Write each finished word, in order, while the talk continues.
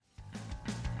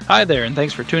Hi there, and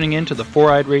thanks for tuning in to the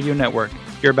Four-Eyed Radio Network.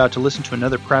 You're about to listen to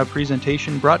another proud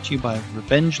presentation brought to you by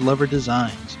Revenge Lover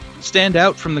Designs. Stand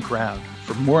out from the crowd.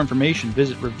 For more information,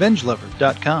 visit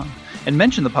revengelover.com and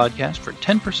mention the podcast for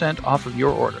 10% off of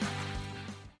your order.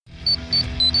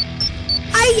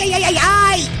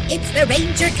 Aye! It's the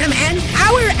Ranger Command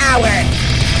Power Hour!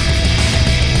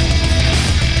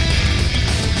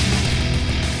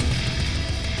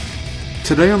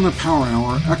 Today on the Power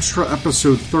Hour, extra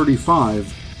episode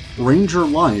 35, Ranger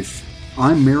Life,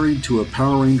 I'm Married to a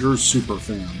Power Rangers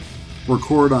Superfan.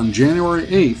 Record on January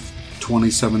 8th,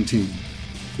 2017.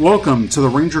 Welcome to the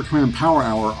Ranger Command Power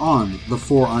Hour on the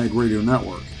Four-Eyed Radio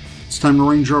Network. It's time to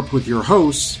Ranger up with your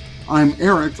hosts. I'm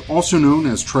Eric, also known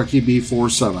as Trekkie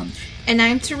B47. And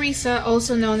I'm Teresa,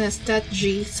 also known as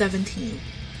G17.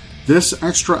 This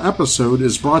extra episode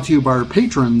is brought to you by our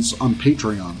patrons on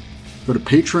Patreon. Go to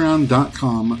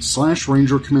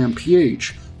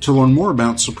patreon.com/RangerCommandPH to learn more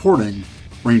about supporting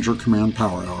Ranger Command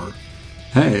Power Hour.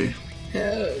 Hey.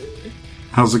 Hey.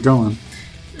 How's it going?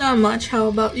 Not much. How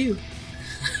about you?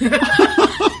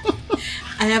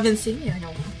 I haven't seen you in a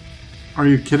while. Are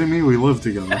you kidding me? We live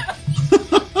together.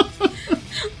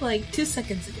 Like 2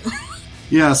 seconds ago.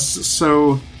 Yes,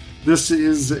 so this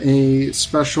is a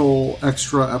special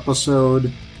extra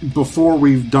episode before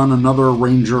we've done another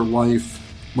Ranger Life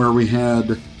where we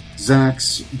had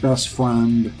Zach's best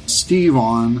friend Steve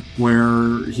on,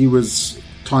 where he was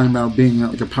talking about being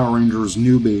like a Power Rangers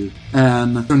newbie.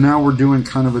 And so now we're doing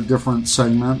kind of a different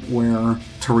segment where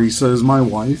Teresa is my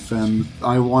wife, and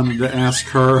I wanted to ask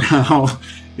her how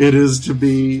it is to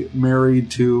be married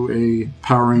to a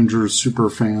Power Rangers super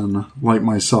fan like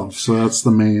myself. So that's the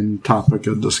main topic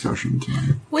of discussion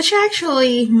tonight. Which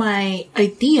actually my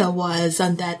idea was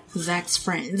on that Zach's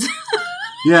Friends.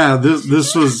 Yeah,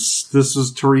 this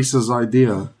was Teresa's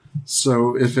idea.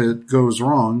 So if it goes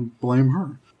wrong, blame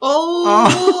her.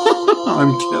 Oh,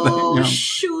 I'm kidding.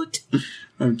 Shoot.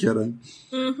 I'm kidding.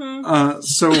 Mm-hmm.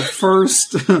 So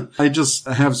first, I just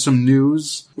have some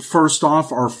news. First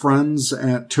off, our friends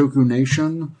at Toku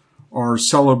Nation are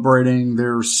celebrating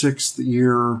their 6th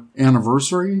year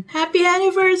anniversary. Happy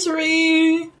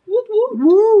anniversary! Woo woo!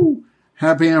 Woo!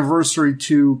 Happy anniversary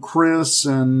to Chris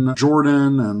and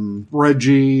Jordan and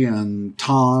Reggie and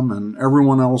Tom and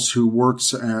everyone else who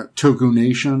works at Toku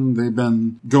Nation. They've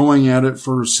been going at it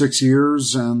for 6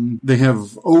 years, and they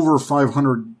have over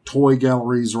 500 toy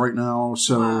galleries right now.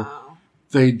 So wow.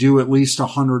 They do at least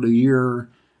 100 a year,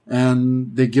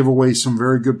 and they give away some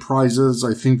very good prizes.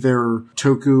 I think their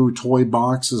Toku toy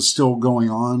box is still going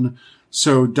on.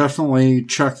 So definitely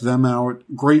check them out.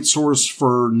 Great source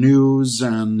for news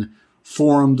and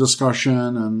forum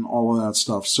discussion and all of that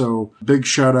stuff. So big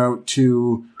shout out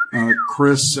to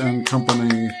Chris and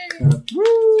company. Round of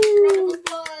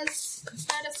applause. It's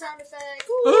not a sound effect.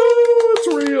 Oh, it's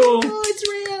real. Oh, it's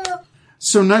real.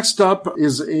 So next up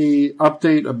is a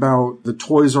update about the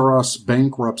Toys R Us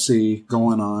bankruptcy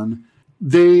going on.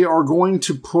 They are going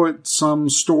to put some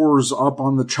stores up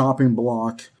on the chopping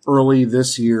block early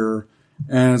this year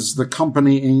as the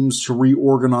company aims to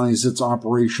reorganize its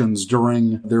operations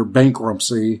during their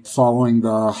bankruptcy following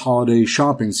the holiday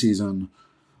shopping season.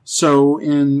 So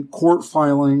in court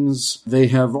filings, they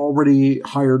have already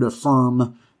hired a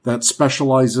firm that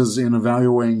specializes in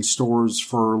evaluating stores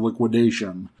for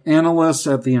liquidation. Analysts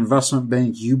at the investment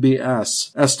bank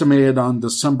UBS estimated on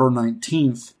December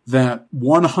 19th that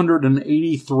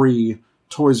 183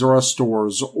 Toys R Us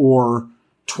stores, or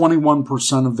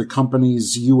 21% of the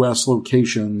company's U.S.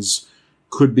 locations,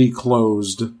 could be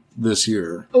closed this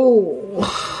year. Oh,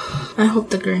 I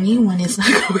hope the Gurney one is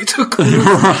not going to close.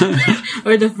 Right.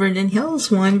 Or the Vernon Hills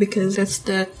one, because that's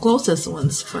the closest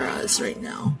ones for us right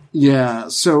now. Yeah,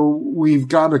 so we've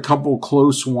got a couple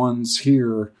close ones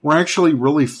here. We're actually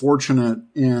really fortunate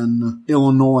in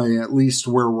Illinois, at least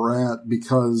where we're at,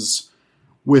 because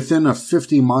within a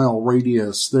 50-mile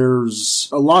radius, there's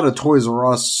a lot of Toys R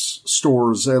Us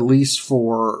stores, at least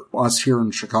for us here in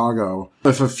Chicago.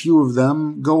 If a few of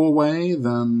them go away,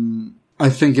 then I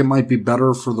think it might be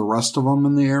better for the rest of them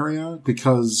in the area,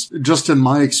 because just in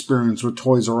my experience with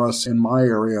Toys R Us in my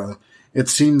area, it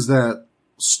seems that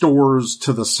stores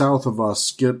to the south of us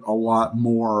get a lot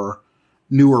more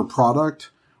newer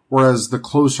product, whereas the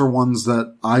closer ones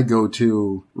that I go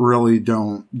to really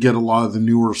don't get a lot of the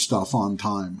newer stuff on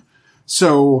time.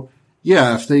 So,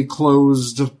 yeah, if they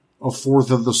closed a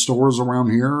fourth of the stores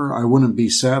around here, I wouldn't be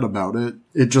sad about it.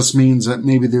 It just means that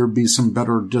maybe there'd be some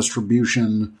better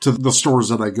distribution to the stores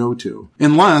that I go to.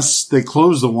 Unless they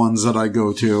close the ones that I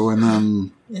go to, and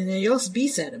then you'll be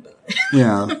sad about it.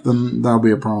 Yeah, then that'll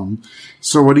be a problem.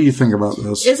 So what do you think about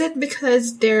this? Is it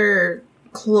because they're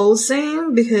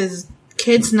closing because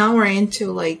kids now are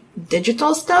into like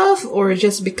digital stuff, or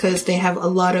just because they have a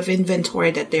lot of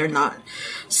inventory that they're not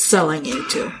selling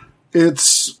into?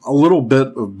 It's a little bit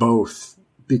of both,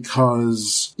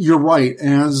 because you're right.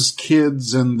 As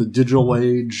kids and the digital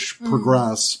age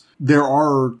progress, there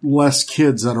are less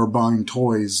kids that are buying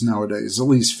toys nowadays, at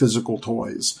least physical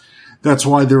toys. That's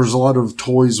why there's a lot of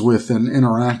toys with an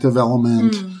interactive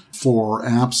element for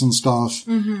apps and stuff.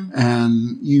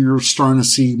 And you're starting to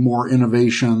see more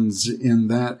innovations in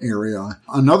that area.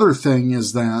 Another thing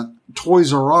is that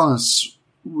Toys R Us,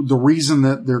 the reason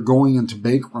that they're going into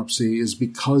bankruptcy is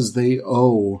because they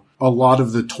owe a lot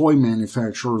of the toy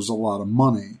manufacturers a lot of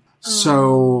money.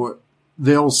 So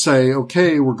they'll say,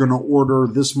 okay, we're going to order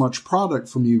this much product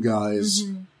from you guys,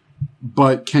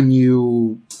 but can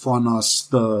you front us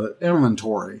the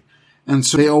inventory? And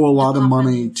so they owe a lot of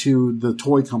money to the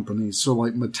toy companies. So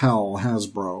like Mattel,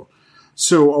 Hasbro.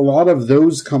 So a lot of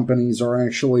those companies are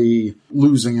actually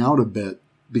losing out a bit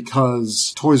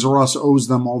because Toys R Us owes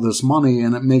them all this money,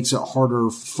 and it makes it harder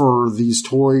for these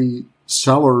toy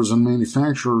sellers and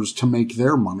manufacturers to make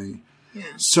their money. Yeah.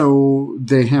 So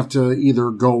they have to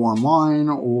either go online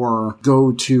or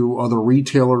go to other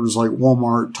retailers like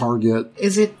Walmart, Target.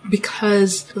 Is it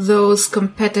because those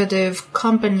competitive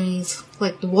companies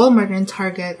like the Walmart and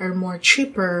Target are more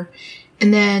cheaper,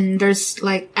 and then there's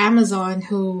like Amazon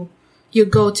who you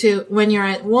go to when you're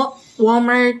at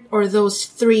Walmart or those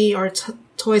three or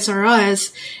Toys R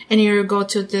Us, and you go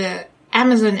to the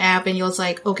Amazon app and you're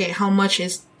like, okay, how much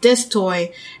is this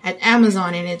toy at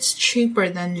Amazon? And it's cheaper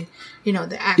than, you know,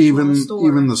 the actual store.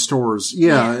 Even the stores.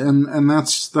 Yeah. And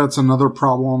that's another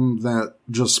problem that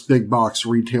just big box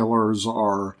retailers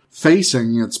are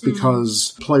facing. It's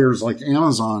because players like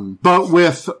Amazon, but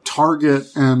with Target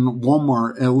and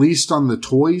Walmart, at least on the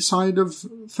toy side of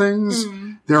things,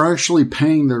 they're actually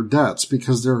paying their debts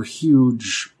because they're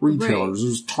huge retailers. Right.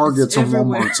 There's Targets and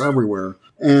Walmarts everywhere.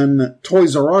 And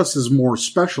Toys R Us is more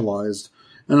specialized.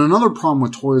 And another problem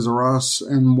with Toys R Us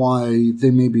and why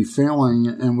they may be failing,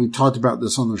 and we talked about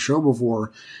this on the show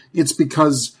before, it's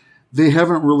because they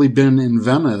haven't really been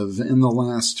inventive in the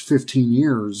last 15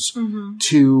 years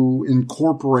to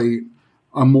incorporate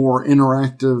a more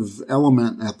interactive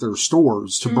element at their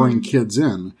stores to bring kids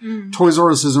in. Toys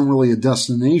R Us isn't really a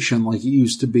destination like it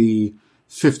used to be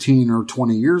 15 or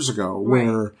 20 years ago,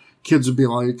 where kids would be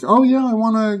like, oh yeah, I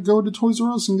want to go to Toys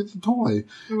R Us and get the toy.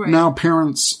 Right. Now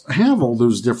parents have all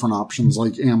those different options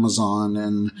like Amazon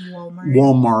and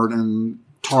Walmart and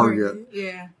Target.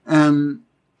 Yeah. And,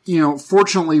 you know,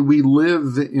 fortunately we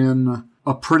live in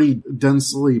a pretty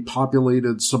densely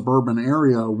populated suburban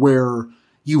area where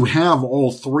you have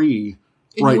all three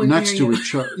right next to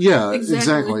each other. Yeah,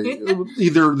 exactly.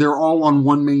 Either they're all on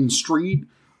one main street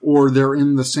or they're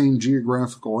in the same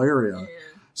geographical area. Yeah.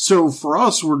 So for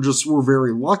us, we're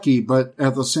very lucky, but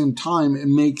at the same time, it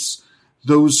makes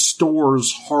those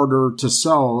stores harder to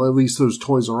sell, at least those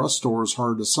Toys R Us stores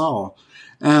harder to sell.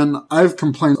 And I've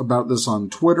complained about this on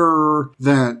Twitter,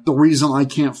 that the reason I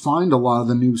can't find a lot of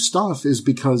the new stuff is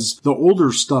because the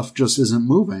older stuff just isn't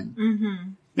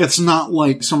moving. It's not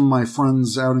like some of my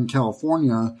friends out in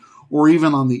California or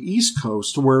even on the East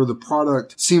Coast where the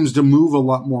product seems to move a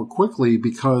lot more quickly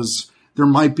because there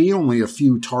might be only a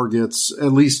few Targets,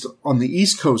 at least on the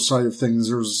East Coast side of things,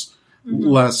 there's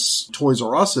less Toys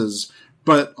R Us's.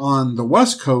 But on the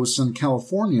West Coast and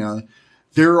California,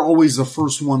 they're always the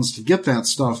first ones to get that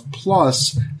stuff.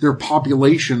 Plus, their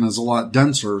population is a lot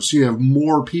denser. So you have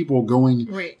more people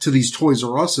going to these Toys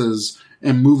R Us's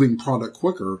and moving product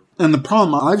quicker. And the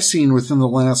problem I've seen within the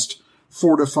last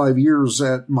 4 to 5 years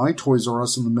at my Toys R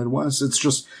Us in the Midwest, it's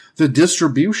just the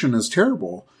distribution is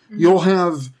terrible. You'll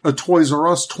have a Toys R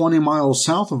Us 20 miles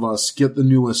south of us get the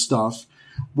newest stuff,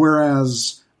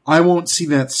 whereas I won't see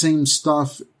that same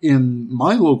stuff in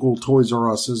my local Toys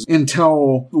R Us's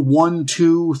until 1,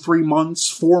 2, 3 months,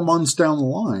 4 months down the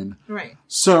line. Right.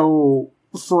 So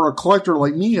for a collector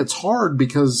like me, it's hard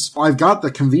because I've got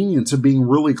the convenience of being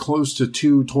really close to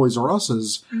 2 Toys R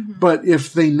Us's. But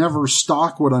if they never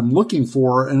stock what I'm looking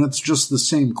for and it's just the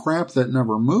same crap that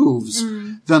never moves,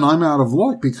 then I'm out of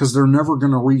luck because they're never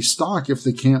going to restock if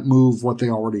they can't move what they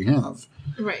already have.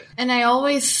 Right. And I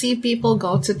always see people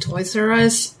go to Toys R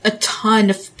Us. A ton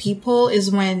of people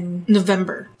is when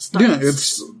November starts. Yeah,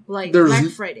 it's like Black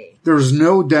Friday. There's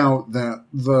no doubt that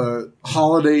the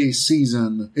holiday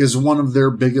season is one of their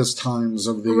biggest times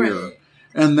of the year.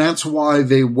 And that's why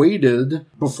they waited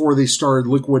before they started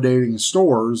liquidating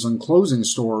stores and closing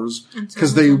stores,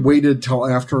 because they waited till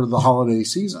after the holiday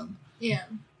season. Yeah.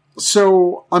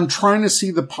 So I'm trying to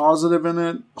see the positive in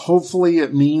it. Hopefully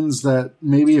it means that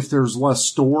maybe if there's less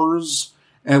stores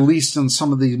at least in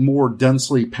some of the more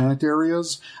densely packed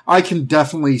areas, I can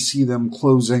definitely see them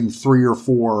closing 3 or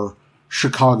 4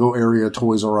 Chicago area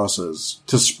Toys R Us's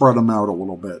to spread them out a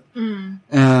little bit.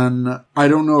 And I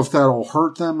don't know if that'll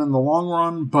hurt them in the long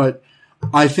run, but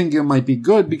I think it might be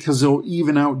good because it'll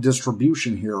even out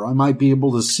distribution here. I might be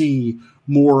able to see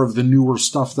more of the newer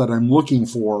stuff that I'm looking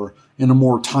for in a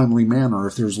more timely manner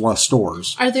if there's less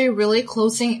stores. Are they really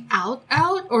closing out,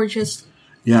 or just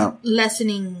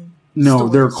lessening? No,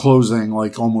 stores? They're closing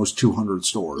like almost 200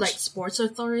 stores. Like Sports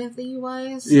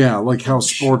Authority-wise? Yeah, like how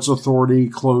Sports Authority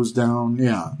closed down.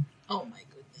 Yeah. Oh my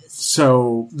goodness.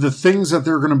 So the things that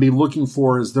they're going to be looking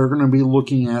for is they're going to be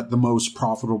looking at the most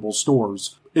profitable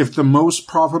stores. If the most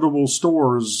profitable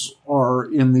stores are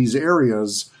in these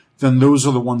areas, then those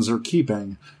are the ones they're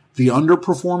keeping. The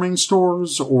underperforming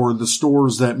stores or the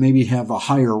stores that maybe have a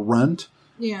higher rent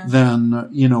than,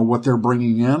 what they're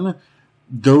bringing in,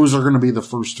 those are going to be the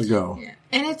first to go. Yeah.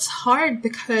 And it's hard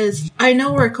because I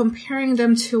know we're comparing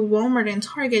them to Walmart and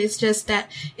Target. It's just that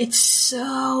it's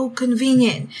so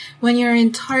convenient. When you're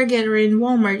in Target or in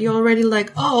Walmart, you're already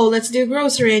like, oh, let's do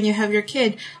grocery, and you have your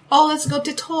kid. Oh, let's go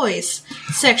to toys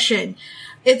section.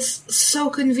 It's so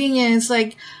convenient. It's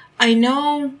like, I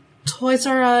know Toys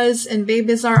R Us and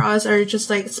Babies R Us are just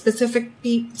like specific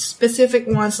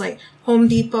ones, like Home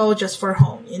Depot just for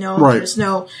home, Right. There's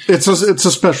no... It's a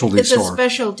specialty store. It's a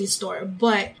specialty store.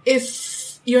 But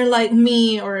if you're like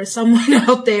me or someone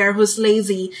out there who's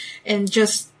lazy and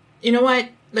just, you know what,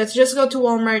 let's just go to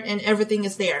Walmart and everything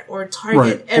is there. Or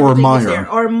Target, everything is there.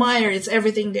 Or Meijer, it's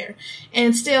everything there.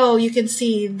 And still you can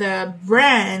see the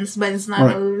brands, but it's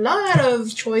not a lot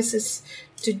of choices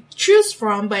to choose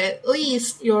from, but at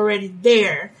least you're already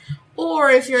there.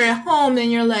 Or if you're at home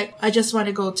and you're like, I just want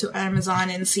to go to Amazon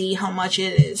and see how much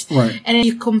it is. Right. And then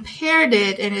you compared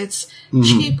it and it's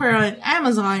cheaper on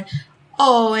Amazon.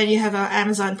 Oh, and you have an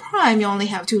Amazon Prime, you only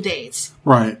have 2 days.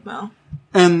 Right. Well.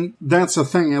 And that's the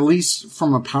thing, at least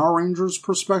from a Power Rangers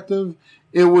perspective,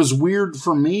 it was weird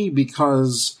for me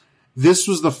because this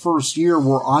was the first year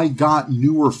where I got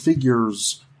newer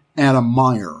figures at a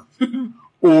Meijer.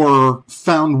 Or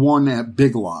found one at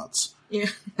Big Lots. Yeah.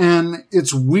 And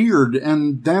it's weird,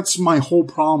 and that's my whole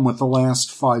problem with the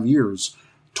last 5 years.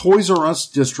 Toys R Us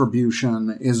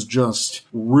distribution is just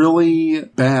really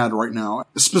bad right now.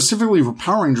 Specifically for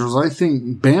Power Rangers, I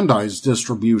think Bandai's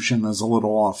distribution is a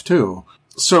little off too.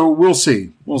 So we'll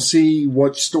see. We'll see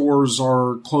what stores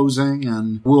are closing,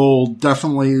 and we'll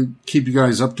definitely keep you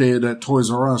guys updated at Toys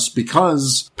R Us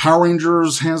because Power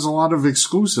Rangers has a lot of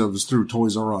exclusives through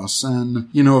Toys R Us. And,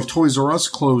 if Toys R Us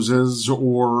closes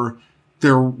or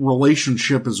their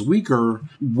relationship is weaker,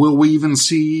 will we even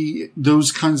see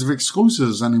those kinds of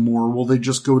exclusives anymore? Will they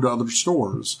just go to other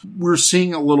stores? We're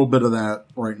seeing a little bit of that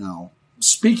right now.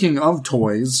 Speaking of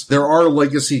toys, there are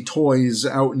legacy toys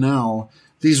out now.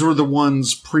 These were the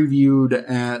ones previewed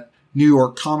at New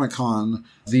York Comic Con.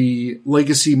 The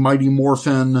Legacy Mighty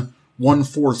Morphin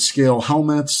 1/4 scale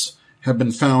helmets have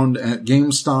been found at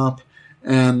GameStop.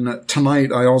 And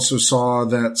tonight I also saw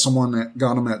that someone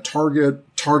got them at Target.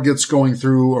 Target's going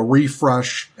through a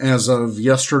refresh as of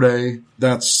yesterday.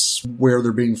 That's where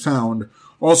they're being found.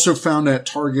 Also found at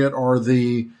Target are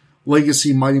the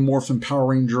Legacy Mighty Morphin Power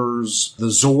Rangers, the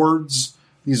Zords.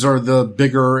 These are the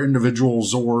bigger individual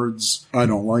Zords. I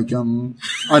don't like them.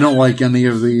 I don't like any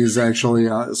of these, actually,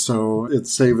 so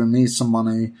it's saving me some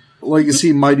money.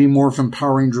 Legacy Mighty Morphin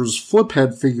Power Rangers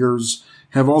flip-head figures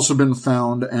have also been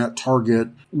found at Target,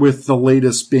 with the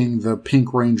latest being the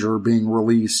Pink Ranger being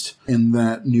released in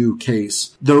that new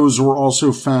case. Those were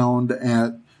also found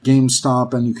at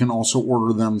GameStop, and you can also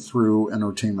order them through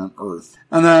Entertainment Earth.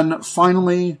 And then,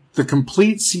 finally, the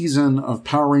complete season of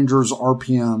Power Rangers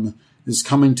RPM is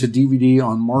coming to DVD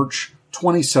on March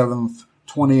 27th,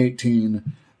 2018.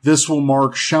 This will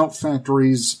mark Shout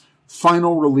Factory's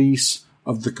final release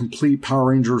of the complete Power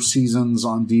Rangers seasons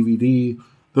on DVD.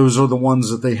 Those are the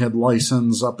ones that they had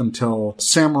licensed up until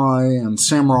Samurai, and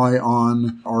Samurai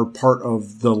On are part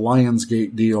of the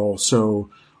Lionsgate deal. So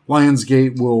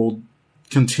Lionsgate will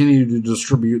continue to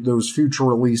distribute those future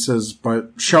releases,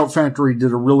 but Shout Factory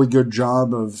did a really good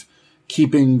job of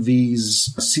keeping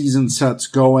these season sets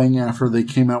going after they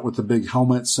came out with the big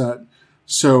helmet set.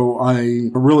 So I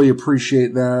really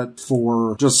appreciate that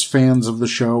for just fans of the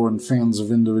show and fans of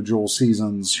individual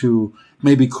seasons who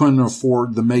maybe couldn't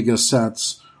afford the mega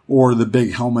sets or the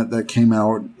big helmet that came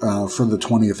out for the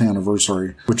 20th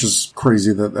anniversary, which is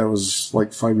crazy that was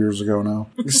like 5 years ago now.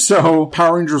 So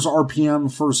Power Rangers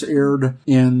RPM first aired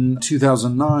in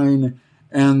 2009,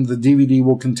 and the DVD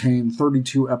will contain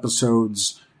 32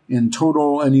 episodes in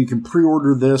total, and you can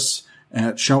pre-order this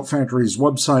at Shout Factory's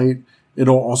website.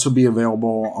 It'll also be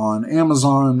available on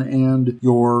Amazon and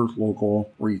your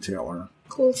local retailer.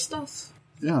 Cool stuff.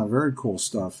 Yeah, very cool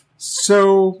stuff.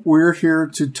 So we're here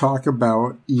to talk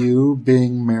about you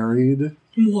being married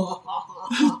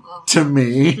to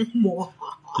me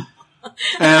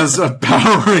as a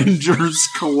Power Rangers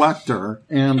collector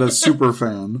and a super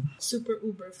fan. Super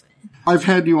uber fan. I've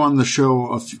had you on the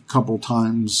show a couple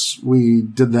times. We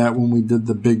did that when we did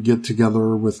the big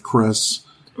get-together with Chris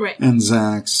and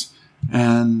Zax.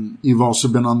 And you've also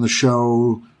been on the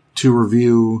show to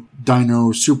review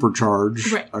Dino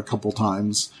Supercharge a couple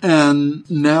times. And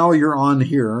now you're on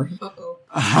here.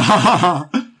 Uh-oh.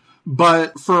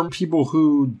 But for people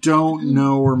who don't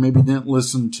know or maybe didn't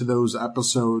listen to those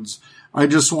episodes, I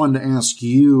just wanted to ask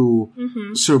you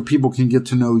so people can get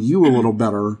to know you a little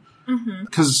better.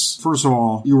 Because, first of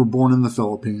all, you were born in the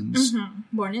Philippines.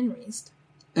 Born and raised.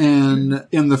 And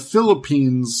in the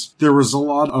Philippines, there was a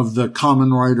lot of the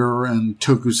Kamen Rider and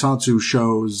Tokusatsu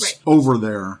shows over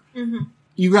there.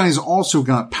 You guys also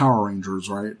got Power Rangers,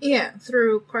 right? Yeah,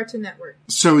 through Cartoon Network.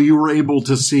 So you were able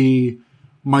to see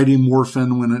Mighty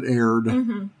Morphin when it aired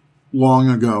long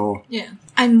ago. Yeah.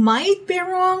 I might be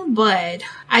wrong, but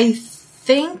I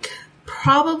think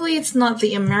probably it's not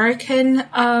the American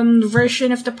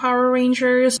version of the Power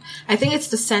Rangers. I think it's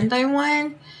the Sentai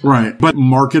one. Right. But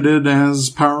marketed as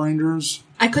Power Rangers?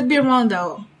 I could be wrong,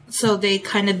 though. So they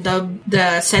kind of dubbed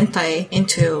the Sentai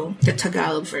into the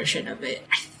Tagalog version of it.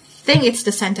 I think it's the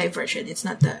Sentai version. It's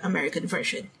not the American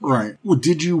version. Right. Well,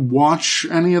 did you watch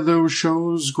any of those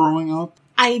shows growing up?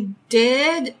 I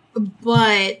did,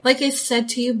 but like I said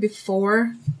to you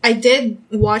before, I did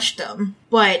watch them,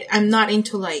 but I'm not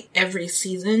into like every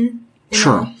season. You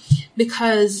know?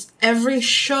 Because every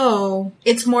show,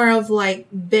 it's more of like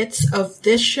bits of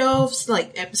this show,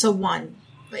 like episode 1,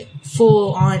 like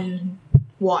full on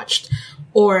watched.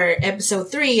 Or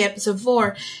episode 3, episode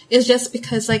 4, is just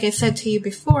because, like I said to you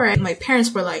before, my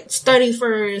parents were like, study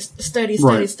first,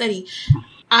 study.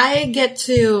 I get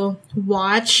to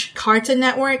watch Cartoon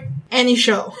Network, any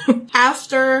show,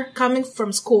 after coming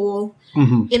from school,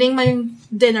 eating my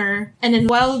dinner, and then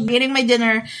while eating my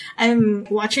dinner, I'm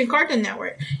watching Cartoon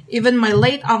Network. Even my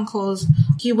late uncles,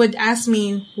 he would ask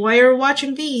me, why are you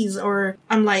watching these? Or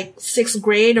I'm like 6th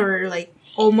grade or like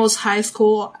almost high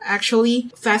school,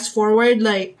 actually. Fast forward,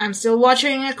 like, I'm still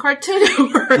watching a Cartoon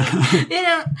Network. You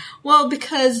know, well,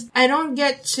 because I don't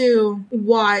get to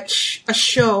watch a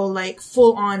show, like,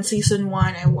 full on season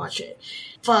 1, I watch it.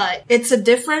 But it's a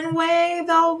different way,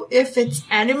 though. If it's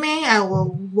anime, I will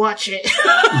watch it.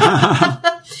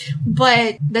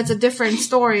 But that's a different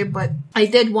story, but I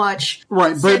did watch.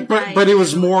 Right, but it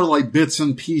was more like bits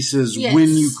and pieces when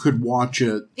you could watch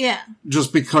it. Yeah.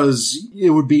 Just because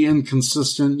it would be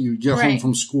inconsistent. You'd get home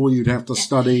from school, you'd have to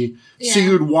study. Yeah. So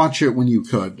you'd watch it when you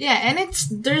could. Yeah, and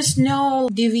there's no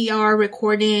DVR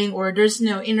recording or there's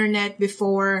no internet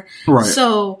before. Right.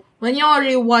 So when you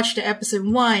already watched the episode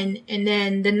 1 and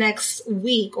then the next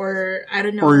week or I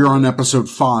don't know. Or you're on episode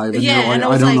 5 and you're like,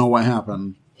 I don't know what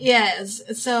happened. Yes,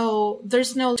 so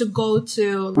there's no to go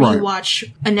to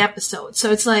rewatch an episode.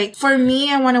 So it's like, for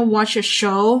me, I want to watch a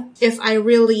show if I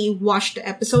really watch the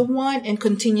episode 1 and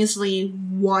continuously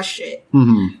watch it.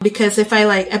 Because if I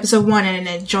like episode 1 and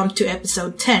then jump to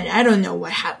episode 10, I don't know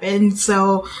what happened.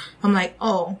 So I'm like,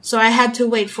 oh, so I had to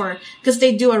wait because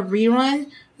they do a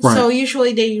rerun. Right. So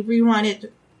usually they rerun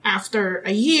it after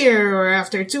a year or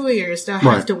after 2 years. So I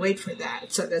have to wait for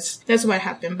that. So that's what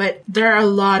happened. But there are a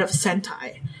lot of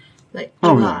Sentai. Like,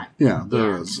 a lot. Yeah,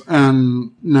 there is.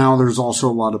 And now there's also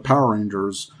a lot of Power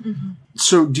Rangers.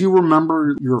 So do you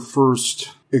remember your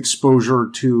first exposure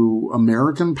to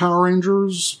American Power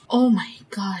Rangers? Oh my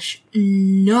gosh,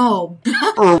 no.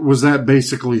 Or was that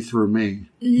basically through me?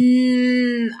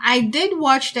 I did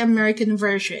watch the American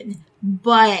version,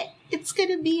 but it's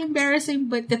gonna be embarrassing,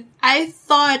 but I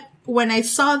thought when I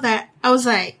saw that, I was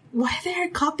like, why they're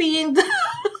copying the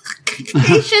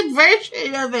Asian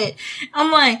version of it?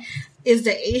 I'm like, is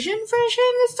the Asian version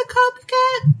is the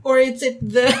copycat? Or is it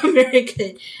the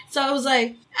American? So I was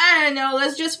like, I don't know,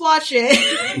 let's just watch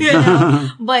it. You know?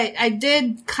 But I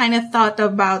did kind of thought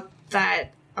about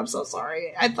that. I'm so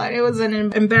sorry. I thought it was an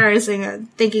embarrassing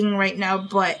thinking right now,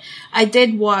 but I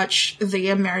did watch the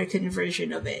American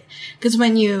version of it. Because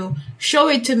when you show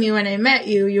it to me when I met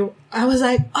you, I was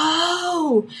like,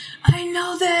 oh, I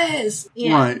know this.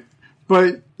 Yeah. Right.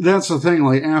 But that's the thing,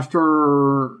 like,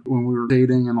 after when we were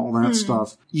dating and all that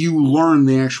stuff, you learn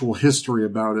the actual history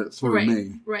about it through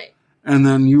me. Right. And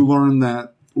then you learn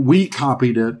that we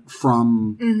copied it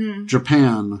from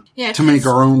Japan to make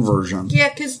our own version. Yeah,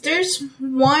 because there's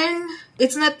one,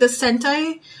 it's not the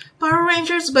Sentai Power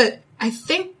Rangers, but I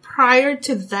think prior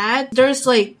to that, there's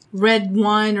like Red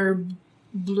One or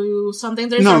Blue something.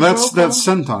 There's that's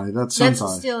Sentai. That's Sentai.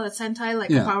 That's still a Sentai,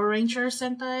 like a Power Ranger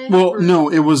Sentai? Well, no,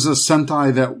 it was a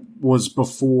Sentai that was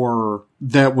before,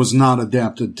 that was not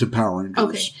adapted to Power Rangers.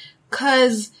 Okay.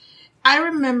 Because I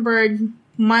remembered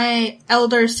my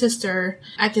elder sister,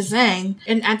 Ate Zhang,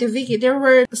 and Ate Vicky, they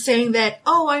were saying that,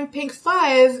 oh, I'm Pink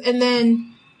 5, and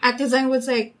then Ate Zhang would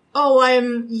say, oh,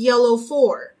 I'm Yellow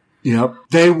 4. Yep.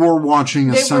 They were watching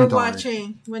a Sentai. They were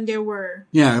watching when they were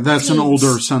Yeah, that's teens. an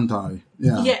older Sentai.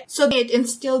 Yeah. Yeah. So it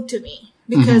instilled to me.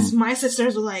 Because my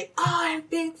sisters were like, oh, I'm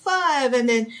Pink 5. And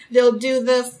then they'll do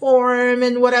the form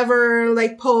and whatever,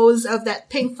 like, pose of that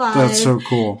Pink 5. That's so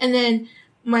cool. And then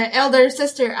my elder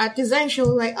sister at Design, she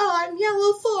was like, oh, I'm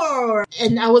Yellow 4.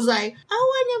 And I was like, I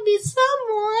want to be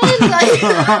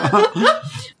someone. Like,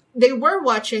 they were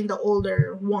watching the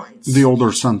older ones. The older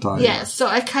Sentai. Yeah. So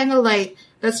I kind of like,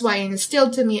 that's why it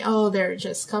instilled to me, oh, they're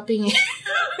just copying it.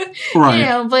 Right. You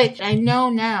know, but I know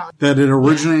now that it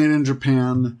originated in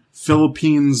Japan.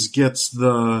 Philippines gets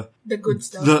the good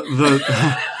stuff.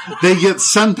 They get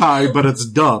Sentai, but it's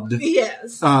dubbed.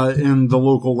 Yes. In the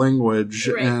local language.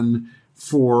 Right. And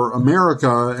for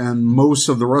America and most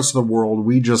of the rest of the world,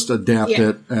 we just adapt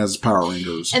it as Power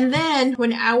Rangers. And then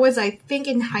when I was, I think,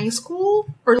 in high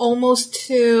school, or almost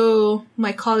to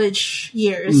my college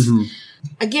years,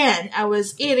 again, I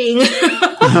was eating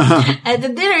at the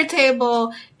dinner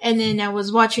table, and then I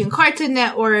was watching Cartoon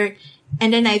Network,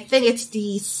 and then I think it's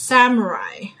the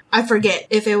Samurai. I forget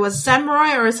if it was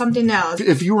Samurai or something else.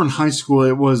 If you were in high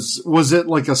school, was it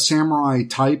like a samurai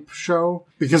type show?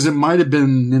 Because it might have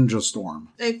been Ninja Storm.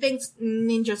 I think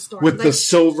Ninja Storm. With the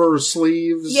silver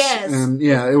sleeves. Yes. And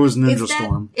yeah, it was Ninja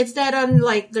Storm. It's that on,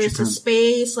 like, there's Japan. a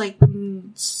space, like,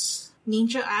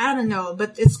 ninja, I don't know,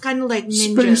 but it's kind of like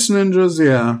ninja. Space ninjas,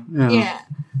 yeah. Yeah.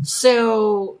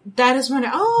 So that is when,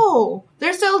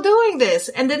 they're still doing this.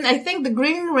 And then I think the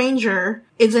Green Ranger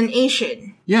is an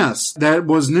Asian. Yes, that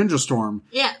was Ninja Storm.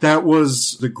 Yeah. That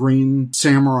was the Green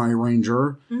Samurai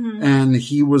Ranger, and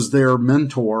he was their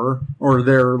mentor, or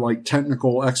their, like,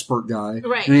 technical expert guy.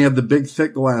 Right. And he had the big,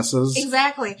 thick glasses.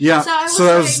 Exactly. Yeah,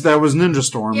 So that was Ninja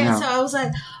Storm, yeah. So I was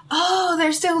like, oh,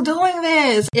 they're still doing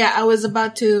this. Yeah, I was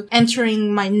about to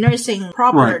entering my nursing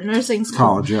school.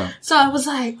 College, yeah. So I was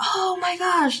like, oh my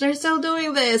gosh, they're still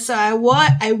doing this. So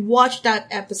I watched that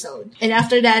episode. And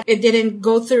after that, it didn't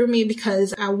go through me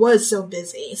because I was so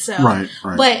busy. So, Right.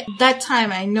 But that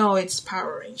time I know it's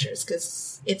Power Rangers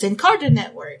because it's in Cartoon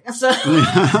Network. So,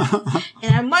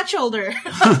 and I'm much older.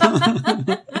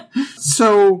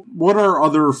 So, what are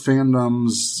other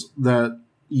fandoms that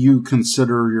you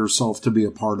consider yourself to be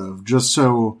a part of? Just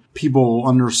so people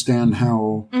understand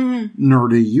how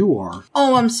nerdy you are.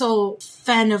 Oh, I'm so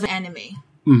fan of anime.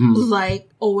 Like,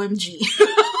 OMG.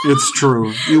 It's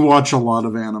true. You watch a lot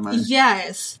of anime.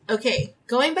 Yes. Okay.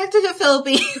 Going back to the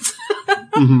Philippines.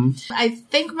 I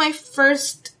think my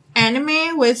first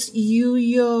anime was Yu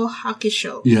Yu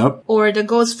Hakusho. Yep. Or The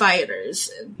Ghost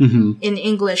Fighters in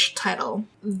English title.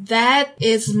 That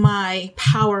is my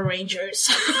Power Rangers.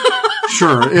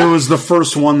 Sure. It was the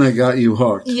first one that got you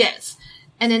hooked. Yes.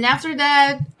 And then after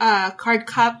that,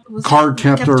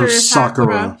 Cardcaptor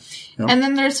Sakura. Yep. And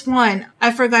then there's one,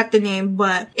 I forgot the name,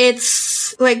 but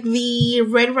it's like the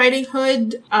Red Riding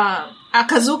Hood,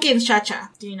 Akazuki and Cha-Cha.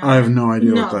 Do you know I have no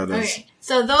idea what that is. Okay.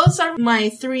 So those are my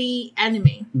 3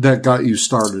 anime. That got you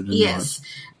started in Yes.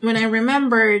 When I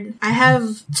remembered, I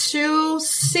have to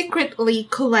secretly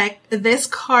collect these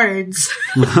cards.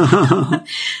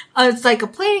 It's like a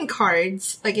playing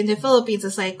cards. Like in the Philippines,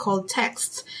 it's like called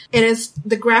text. It is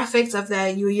the graphics of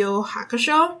the Yu Yu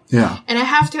Hakusho. Yeah. And I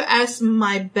have to ask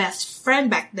my best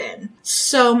friend back then.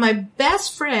 So my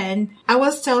best friend, I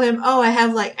was telling him, oh, I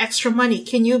have like extra money.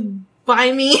 Can you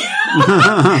buy me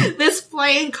this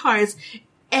playing cards?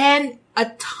 And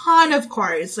a ton of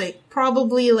cards, like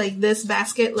probably like this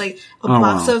basket, like a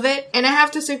box of it. And I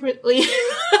have to secretly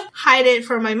hide it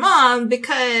from my mom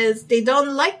because they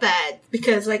don't like that.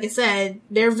 Because like I said,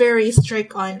 they're very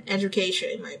strict on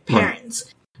education, my parents.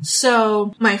 Right.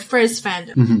 So my first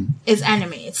fandom is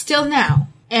anime. It's still now.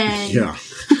 And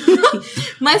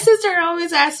my sister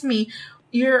always asks me,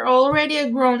 you're already a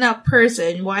grown-up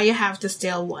person. Why you have to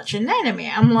still watch an anime?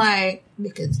 I'm like,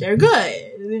 because they're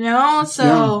good, you know?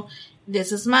 So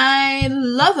this is my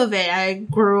love of it. I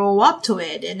grew up to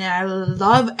it, and I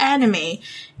love anime.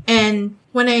 And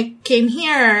when I came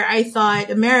here, I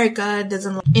thought America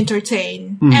doesn't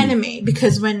entertain anime,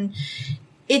 because when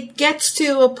it gets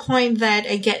to a point that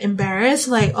I get embarrassed,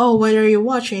 like, oh, what are you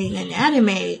watching? An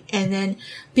anime. And then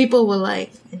people were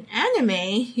like, an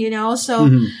anime? You know? So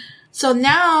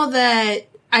now that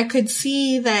I could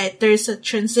see that there's a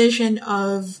transition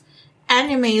of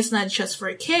anime is not just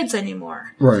for kids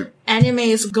anymore. Right. Anime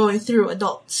is going through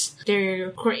adults.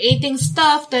 They're creating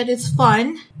stuff that is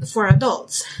fun for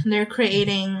adults. They're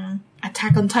creating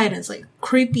Attack on Titans, like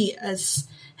creepy as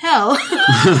hell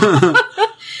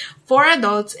for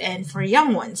adults and for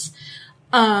young ones.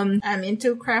 I'm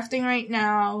into crafting right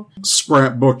now.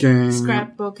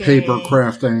 Scrapbooking. Paper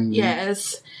crafting.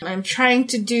 Yes. I'm trying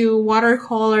to do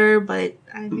watercolor, but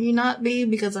I may not be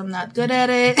because I'm not good at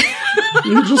it.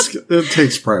 It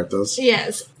takes practice.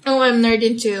 Yes. Oh, I'm nerd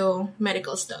into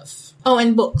medical stuff. Oh,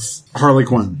 and books. Harley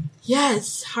Quinn.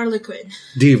 Yes, Harley Quinn.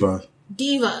 Diva.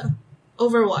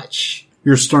 Overwatch.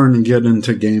 You're starting to get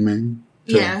into gaming.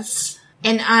 Too. Yes.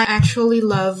 And I actually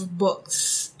love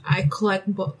books. I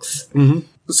collect books. Mm-hmm.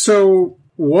 So,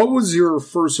 what was your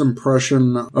first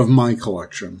impression of my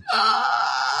collection?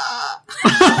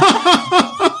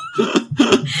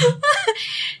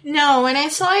 No, when I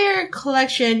saw your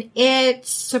collection, it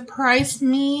surprised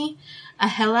me a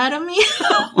hell out of me.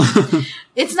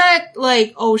 It's not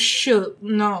like, oh shoot,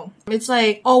 no. It's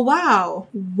like, oh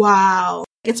wow.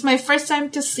 It's my first time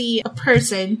to see a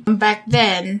person back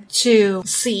then to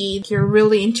see you're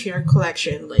really into your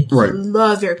collection. Like, right. You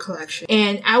love your collection.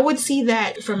 And I would see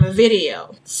that from a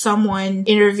video. Someone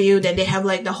interviewed and they have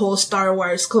like the whole Star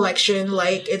Wars collection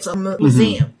like it's a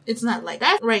museum. Mm-hmm. It's not like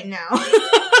that right now.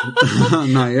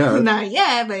 Not yet. Not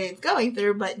yet, but it's going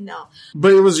through, but no.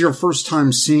 But it was your first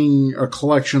time seeing a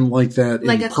collection like that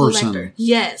like in person. Collector.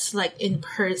 Yes, like in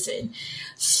person.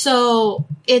 So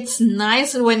it's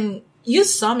nice when you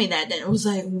saw me that, then it was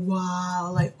like,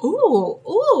 wow, like, ooh.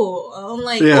 I'm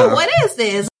like, yeah. Oh, what is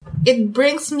this? It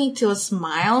brings me to a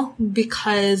smile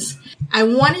because I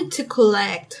wanted to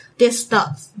collect this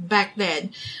stuff back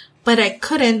then, but I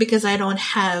couldn't because I don't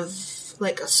have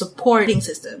like a supporting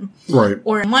system. Right.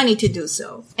 Or money to do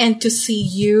so. And to see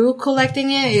you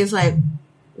collecting it is like,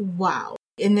 wow.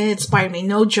 And it inspired me,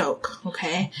 no joke,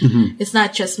 okay? Mm-hmm. It's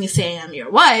not just me saying I'm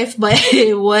your wife, but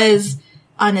it was,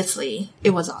 honestly, it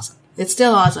was awesome. It's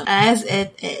still awesome, as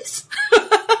it is.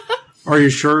 Are you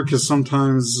sure? Because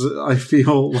sometimes I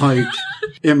feel like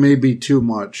it may be too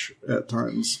much at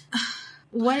times.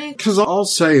 Because I'll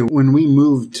say, when we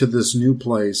moved to this new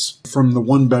place, from the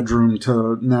 1-bedroom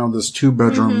to now this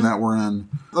 2-bedroom mm-hmm. that we're in,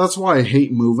 that's why I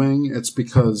hate moving. It's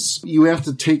because you have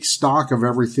to take stock of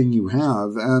everything you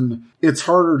have, and it's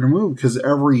harder to move because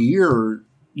every year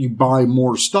you buy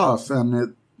more stuff,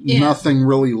 and nothing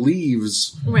really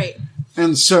leaves. Right.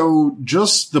 And so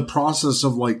just the process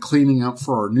of like cleaning up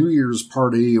for our New Year's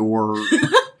party or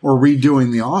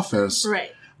redoing the office.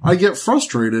 Right. I get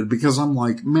frustrated because I'm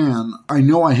like, man, I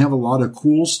know I have a lot of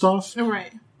cool stuff.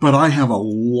 Right. But I have a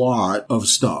lot of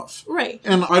stuff. Right.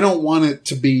 And I don't want it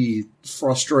to be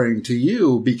frustrating to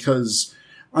you because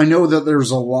I know that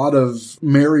there's a lot of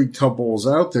married couples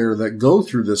out there that go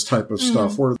through this type of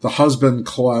stuff where the husband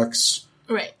collects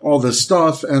all this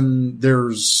stuff and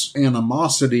there's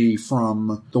animosity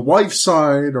from the wife's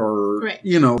side or,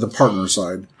 the partner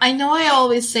side. I know I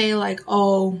always say like,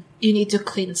 oh, you need to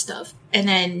clean stuff. And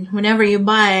then whenever you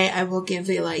buy, I will give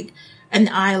you like an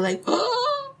eye like,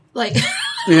 oh, like.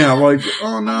 Yeah, like,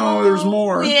 oh no, there's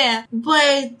more. Yeah.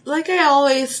 But like I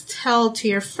always tell to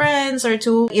your friends or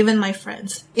to even my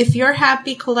friends, if you're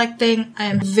happy collecting, I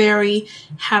am very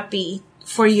happy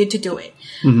for you to do it.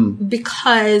 Mm-hmm.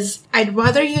 Because I'd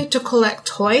rather you to collect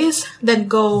toys than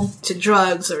go to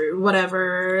drugs or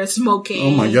whatever,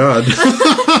 smoking. Oh my God.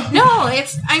 No,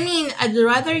 I'd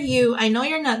rather you, I know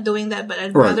you're not doing that, but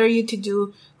I'd rather you to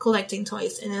do collecting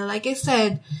toys. And then, like I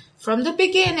said, from the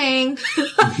beginning,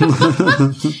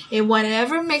 and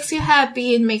whatever makes you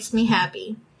happy, it makes me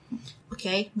happy.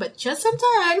 Okay, but just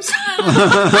sometimes.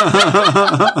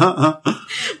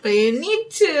 But you need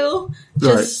to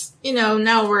just,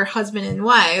 now we're husband and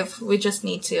wife. We just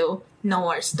need to know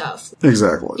our stuff.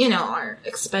 Exactly. Our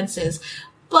expenses.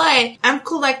 But I'm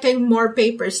collecting more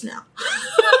papers now.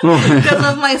 Because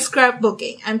of my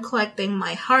scrapbooking. I'm collecting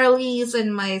my Harleys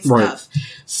and my stuff. Right.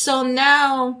 So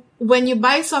now, when you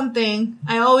buy something,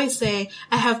 I always say,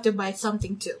 I have to buy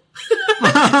something too.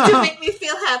 To make me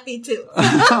feel happy too.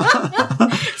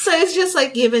 So it's just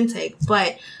like give and take.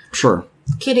 But sure.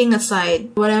 Kidding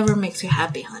aside, whatever makes you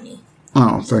happy, honey.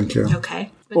 Oh, thank you.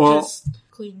 Okay. But just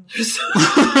clean yourself.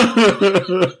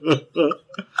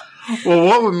 Well,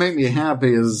 what would make me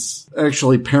happy is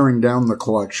actually paring down the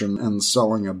collection and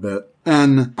selling a bit.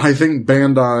 And I think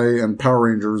Bandai and Power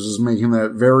Rangers is making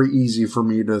that very easy for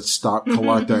me to stop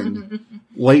collecting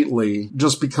lately,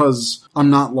 just because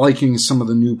I'm not liking some of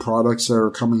the new products that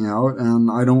are coming out, and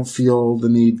I don't feel the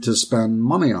need to spend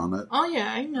money on it. Oh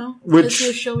yeah, I know. Which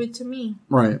you show it to me.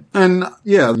 Right. And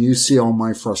yeah, you see all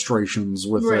my frustrations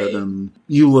with it, and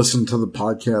you listen to the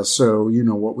podcast, so you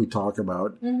know what we talk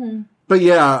about. Mm-hmm. But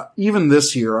yeah, even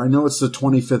this year, I know it's the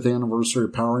 25th anniversary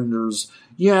of Power Rangers.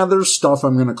 Yeah, there's stuff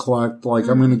I'm going to collect. Like,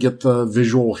 I'm going to get the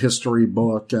visual history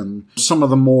book and some of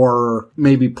the more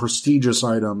maybe prestigious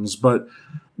items. But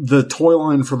the toy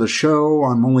line for the show,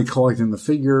 I'm only collecting the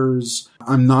figures.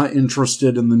 I'm not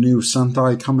interested in the new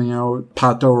Sentai coming out,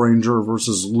 Pato Ranger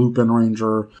versus Lupin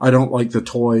Ranger. I don't like the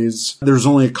toys. There's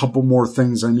only a couple more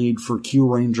things I need for Q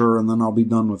Ranger, and then I'll be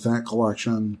done with that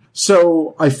collection.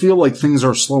 So I feel like things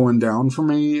are slowing down for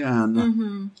me,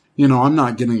 and you know, I'm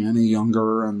not getting any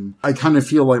younger, and I kind of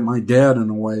feel like my dad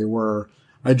in a way, where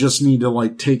I just need to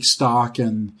like take stock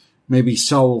and maybe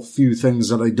sell a few things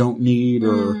that I don't need,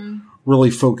 or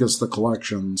really focus the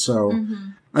collection. So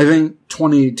I think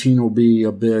 2018 will be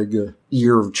a big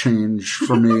year of change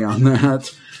for me on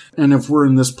that. And if we're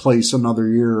in this place another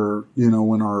year, you know,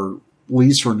 when our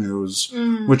lease renews,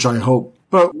 which I hope,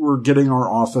 but we're getting our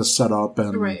office set up,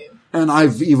 and and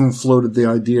I've even floated the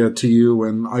idea to you,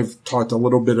 and I've talked a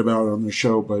little bit about it on the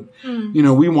show, but you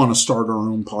know, we want to start our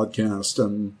own podcast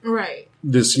and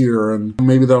this year, and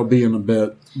maybe that'll be in a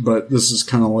bit, but this is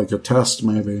kind of like a test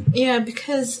maybe. Yeah,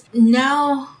 because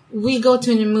now we go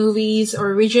to the movies,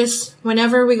 or we just,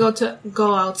 whenever we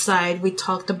go outside, we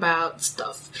talked about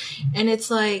stuff. And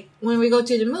it's like, when we go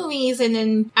to the movies, and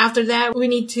then after that, we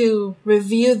need to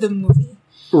review the movie.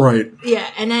 Right. Yeah,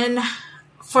 and then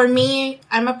for me,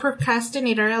 I'm a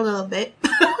procrastinator a little bit.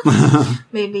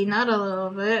 Maybe not a little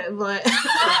bit, but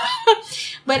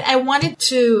but I wanted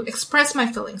to express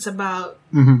my feelings about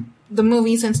the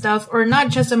movies and stuff, or not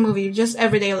just a movie, just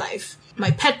everyday life.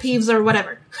 My pet peeves or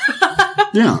whatever.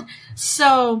 Yeah.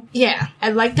 So, yeah,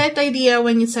 I like that idea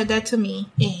when you said that to me.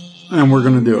 And we're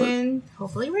going to do it. And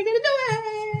hopefully we're going to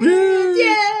do it.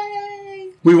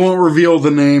 Yay! We won't reveal the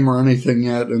name or anything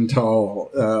yet until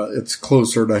it's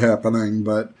closer to happening,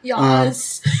 but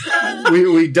yes.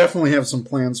 we definitely have some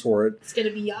plans for it. It's going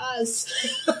to be yes.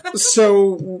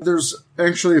 So there's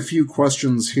actually a few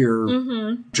questions here.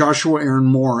 Joshua Aaron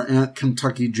Moore at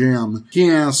Kentucky Jam, he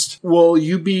asked, will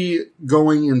you be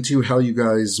going into how you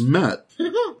guys met?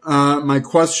 My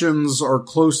questions are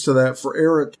close to that for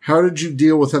Eric. How did you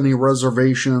deal with any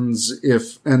reservations,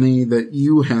 if any, that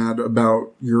you had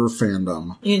about your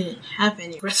fandom? You didn't have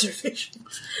any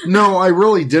reservations. No, I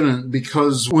really didn't,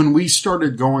 because when we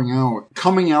started going out,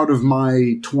 coming out of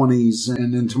my 20s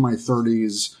and into my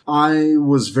 30s, I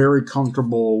was very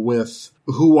comfortable with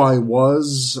who I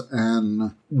was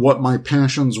and what my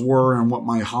passions were and what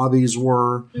my hobbies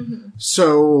were.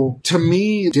 So to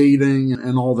me, dating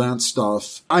and all that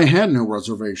stuff, I had no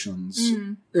reservations.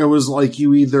 It was like,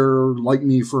 you either like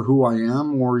me for who I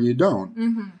am or you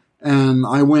don't. And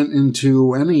I went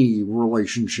into any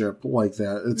relationship like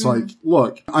that. It's like,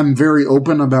 look, I'm very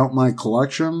open about my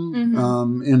collection.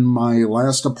 In my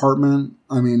last apartment,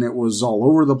 I mean, it was all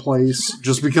over the place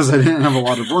just because I didn't have a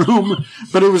lot of room,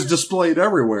 but it was displayed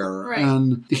everywhere.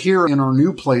 And here in our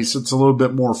new place, it's a little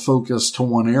bit more focused to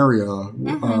one area,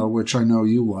 which I know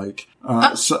you like.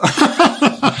 So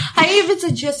I even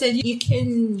suggested you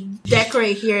can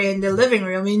decorate here in the living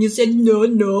room, and you said,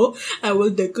 no, I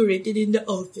will decorate it in the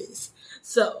office.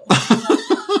 So.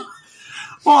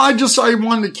 Well, I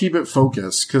wanted to keep it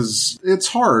focused, because it's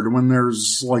hard when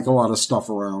there's like a lot of stuff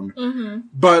around.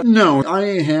 But no,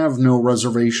 I have no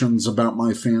reservations about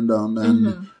my fandom,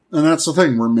 and that's the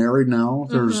thing. We're married now.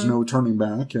 There's no turning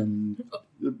back, and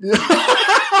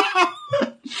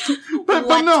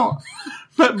but no.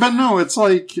 But no, it's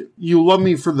like, you love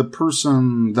me for the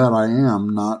person that I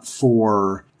am, not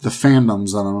for the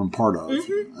fandoms that I'm a part of.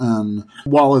 And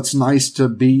while it's nice to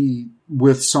be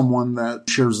with someone that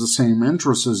shares the same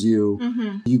interests as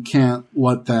you, you can't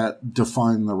let that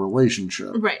define the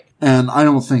relationship. And I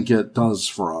don't think it does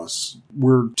for us.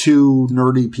 We're two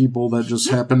nerdy people that just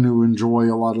happen to enjoy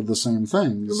a lot of the same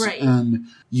things. And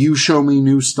you show me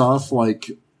new stuff,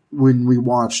 like when we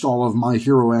watched all of My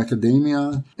Hero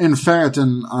Academia. In fact,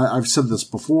 and I've said this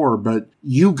before, but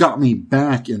you got me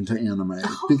back into anime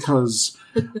because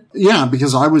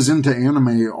I was into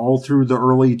anime all through the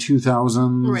early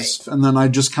 2000s. And then I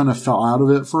just kind of fell out of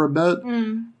it for a bit.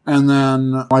 And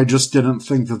then I just didn't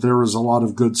think that there was a lot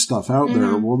of good stuff out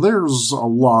there. Well, there's a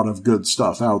lot of good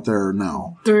stuff out there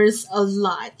now. There's a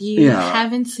lot. You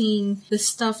haven't seen the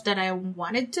stuff that I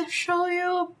wanted to show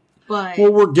you, But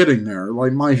well, we're getting there.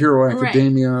 Like My Hero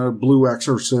Academia, Blue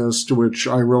Exorcist, which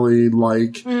I really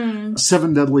like.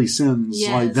 Seven Deadly Sins.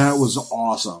 Yes. Like, that was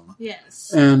awesome.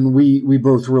 yes. And we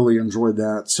both really enjoyed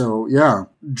that. So, yeah.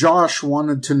 Josh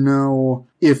wanted to know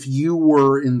if you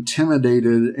were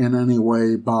intimidated in any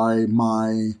way by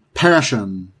my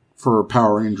passion for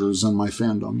Power Rangers and my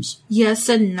fandoms. Yes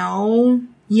and no.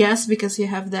 Yes, because you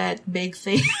have that big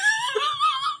thing.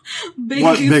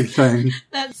 What big thing?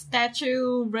 That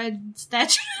red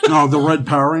statue. Oh, the Red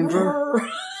Power Ranger?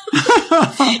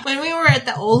 When we were at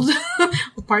the old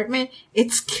apartment,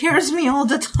 it scares me all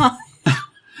the time.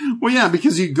 Well, yeah,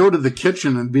 because you go to the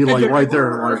kitchen and be like right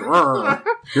there, like, "Rrr,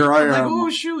 here I am." Like, oh,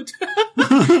 shoot.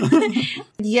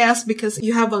 Yes, because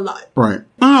you have a lot. Right.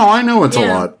 No, I know it's a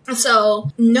lot.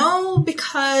 So, no,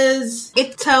 because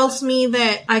it tells me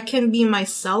that I can be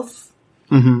myself.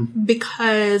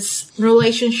 Because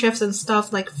relationships and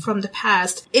stuff like from the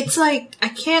past, it's like I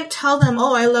can't tell them,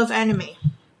 oh, I love anime.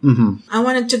 I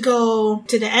wanted to go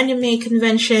to the anime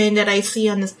convention that I see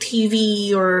on the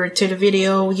TV or to the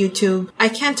video, YouTube. I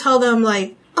can't tell them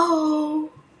like,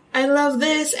 oh, I love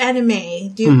this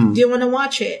anime. Do you want to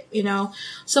watch it? You know?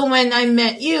 So when I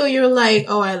met you, you're like,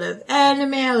 oh, I love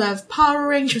anime. I love Power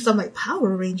Rangers. I'm like,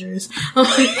 Power Rangers? I'm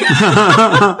like,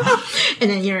 and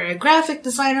then you're a graphic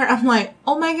designer. I'm like,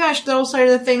 oh my gosh, those are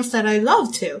the things that I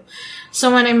love too.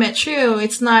 So when I met you,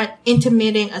 it's not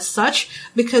intimidating as such,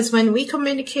 because when we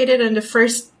communicated on the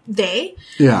first day,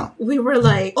 we were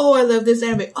like, oh, I love this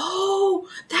anime. Oh,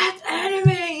 that anime,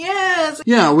 yes.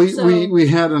 Yeah, we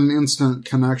had an instant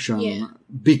connection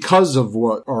because of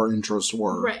what our interests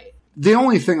were. Right. The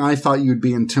only thing I thought you'd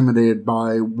be intimidated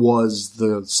by was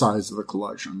the size of the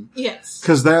collection. Yes.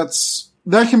 Because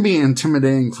that can be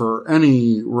intimidating for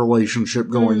any relationship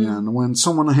going in. When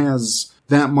someone has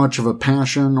that much of a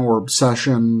passion or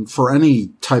obsession for any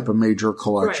type of major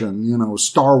collection, you know,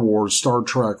 Star Wars, Star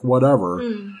Trek, whatever.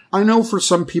 I know for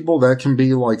some people that can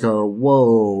be like a,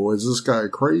 whoa, is this guy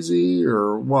crazy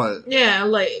or what? Yeah,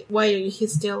 like, why is he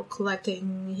still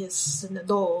collecting his an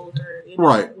adult or, you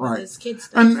know, his kids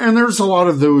stuff? And there's a lot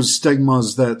of those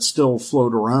stigmas that still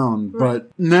float around,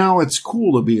 but now it's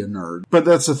cool to be a nerd. But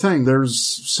that's the thing, there's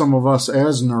some of us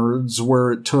as nerds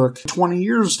where it took 20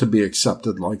 years to be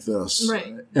accepted like this.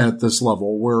 At this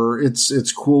level, where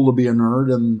it's cool to be a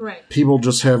nerd, and people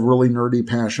just have really nerdy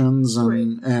passions,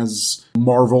 and as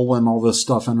Marvel and all this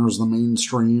stuff enters the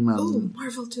mainstream, and oh,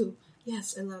 Marvel too.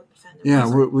 Yes, I love fandom. Yeah,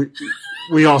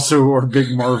 we also are big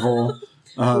Marvel.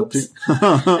 I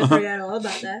forgot all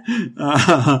about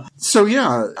that. So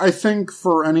yeah, I think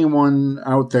for anyone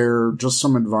out there, just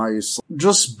some advice: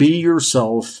 just be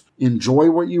yourself. Enjoy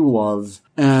what you love,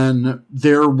 and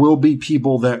there will be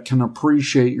people that can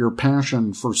appreciate your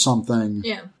passion for something.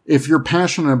 Yeah. If you're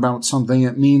passionate about something,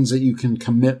 it means that you can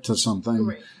commit to something.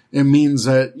 Right. It means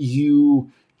that you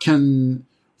can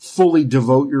fully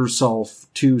devote yourself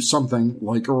to something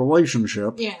like a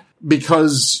relationship. Yeah.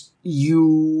 Because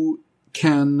you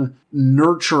can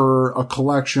nurture a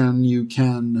collection, you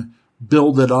can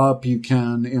build it up, you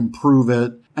can improve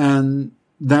it, and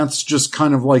that's just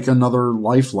kind of like another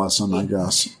life lesson, I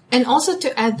guess. And also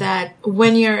to add that,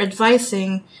 when you're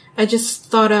advising, I just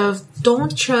thought of,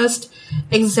 don't just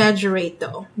exaggerate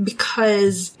though.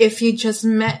 Because if you just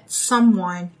met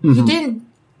someone, you didn't,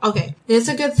 okay, there's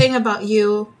a good thing about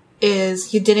you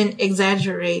is you didn't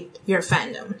exaggerate your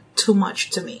fandom too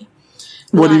much to me.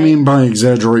 What do you mean by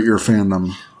exaggerate your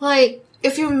fandom? Like,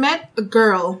 if you met a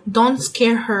girl, don't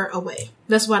scare her away.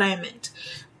 That's what I meant.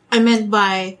 I meant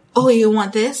by, oh, you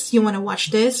want this? You want to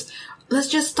watch this? Let's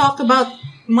just talk about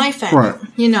my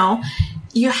fandom. You know,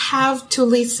 you have to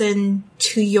listen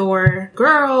to your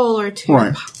girl or to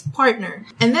your partner.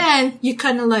 And then you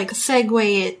kind of like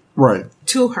segue it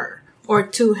to her or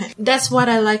to him. That's what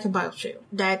I like about you.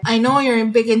 That I know you're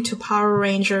big into Power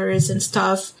Rangers and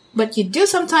stuff, but you do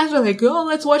sometimes be like, oh,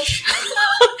 let's watch,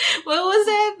 what was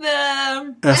it?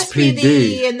 The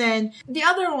SPD. And then the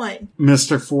other one.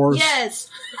 Mystic Force. Yes.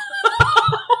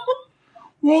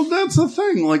 Well, that's the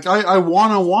thing. Like, I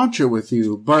want to watch it with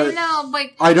you, but I know,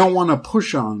 but I don't want to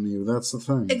push on you. That's the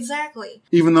thing. Exactly.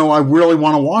 Even though I really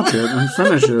want to watch it and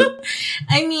finish it.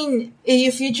 I mean,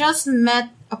 if you just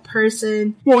met a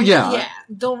person, well, yeah,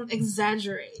 don't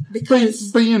exaggerate,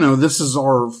 because but you know, this is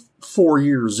our 4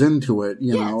 years into it.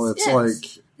 You know, it's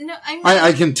like. No,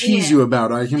 I can tease you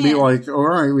about it. I can be like, all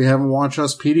right, we haven't watched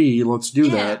SPD. Let's do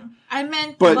that. I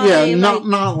meant, but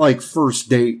not like first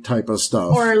date type of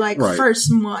stuff, or like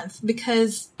first month,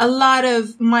 because a lot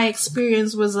of my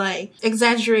experience was like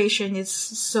exaggeration is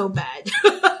so bad.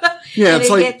 Yeah, it's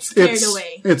like gets scared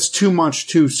away. It's too much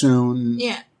too soon.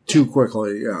 Yeah. too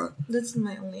quickly, yeah. That's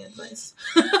my only advice.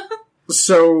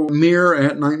 So, Mir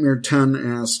at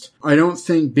Nightmare10 asked, I don't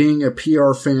think being a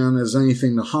PR fan is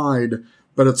anything to hide,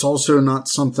 but it's also not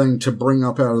something to bring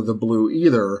up out of the blue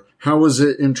either. How was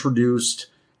it introduced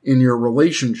in your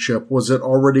relationship? Was it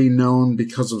already known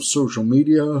because of social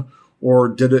media, or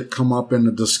did it come up in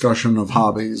a discussion of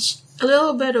hobbies? A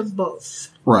little bit of both.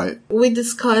 Right. We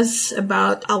discussed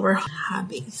about our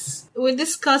hobbies. We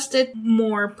discussed it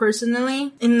more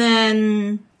personally, and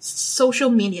then social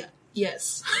media.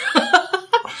 Yes.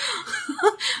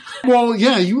 Well,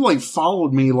 yeah, you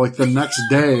followed me the next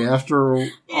day after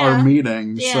our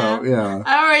meeting. Yeah. So, yeah.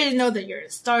 I already know that you're a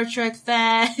Star Trek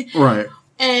fan. Right.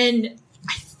 And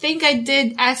I think I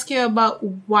did ask you about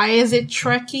why is it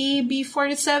Trekkie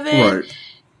B47? Right.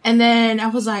 And then I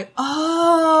was like,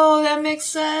 oh, that makes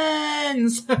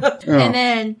sense. Yeah. And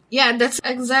then, that's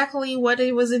exactly what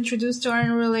it was introduced to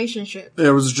our relationship.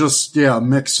 It was just, a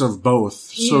mix of both.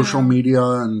 Social media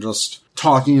and just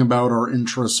talking about our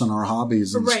interests and our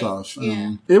hobbies and stuff.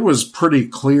 And it was pretty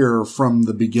clear from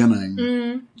the beginning.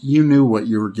 Mm-hmm. You knew what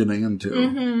you were getting into.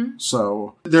 Mm-hmm.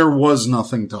 So there was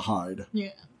nothing to hide.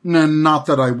 Yeah. And not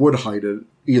that I would hide it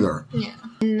either. Yeah.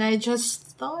 And I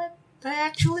just thought, I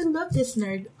actually love this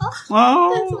nerd.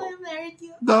 Oh, that's why I married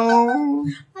you. No.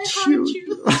 I heart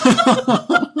you.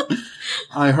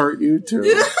 I heart you too.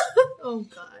 Oh,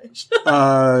 gosh.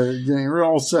 Getting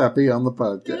real sappy on the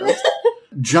podcast.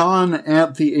 John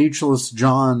at the Ageless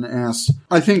John asks,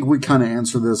 I think we kind of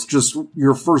answered this, just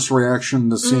your first reaction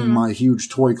to seeing my huge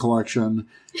toy collection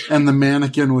and the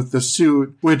mannequin with the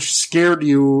suit, which scared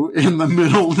you in the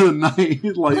middle of the night.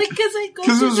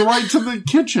 Because it was right to the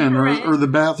kitchen or the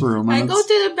bathroom. I go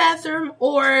to the bathroom,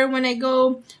 or when I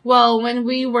go, when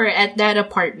we were at that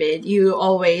apartment, you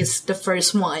always the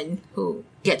first one who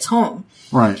gets home.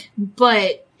 Right.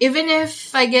 But even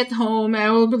if I get home,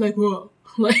 I will be like, whoa.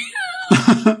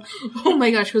 Oh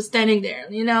my gosh, who's standing there,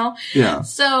 Yeah.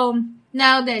 So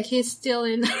now that he's still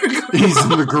in the garage. He's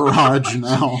in the garage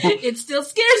now. It still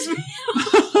scares me.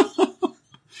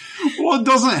 Well, it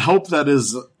doesn't help that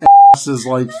his ass is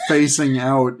facing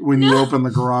out when you open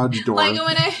the garage door. When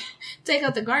I take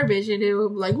out the garbage and it will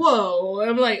be like, whoa.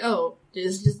 I'm like, oh,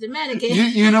 it's just the mannequin.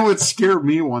 It scared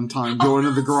me one time going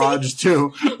to the garage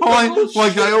too.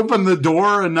 I opened the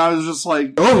door and I was just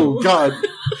like, oh God.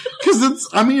 Because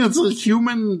it's a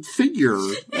human figure.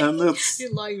 And it's...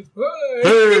 You're like,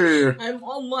 hey. I'm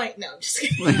All Might now. Just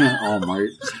kidding. All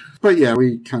Might. But yeah,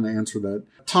 we kind of answered that.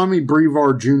 Tommy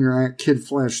Brevar Jr. at Kid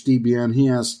Flash DBN, he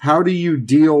asked, how do you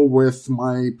deal with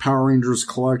my Power Rangers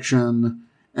collection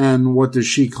and what does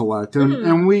she collect?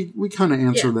 And we kind of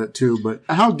answered that too, but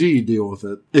how do you deal with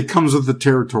it? It comes with the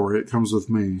territory. It comes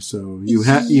with me. So you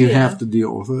have to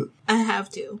deal with it. I have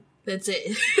to. That's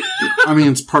it.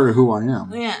 It's part of who I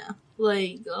am. Yeah.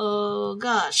 Oh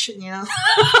gosh, Wait,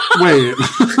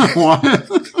 what?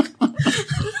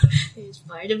 It's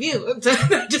part of you.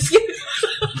 Just kidding.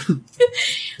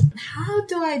 How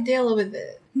do I deal with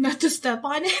it? Not to step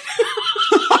on it?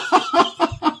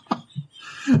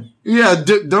 Yeah,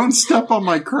 don't step on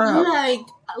my crap.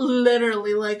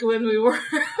 Literally, when we were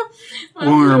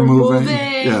when we were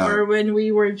moving or when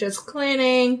we were just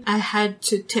cleaning, I had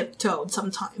to tiptoe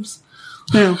sometimes.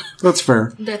 Yeah, that's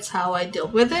fair. That's how I deal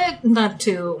with it. Not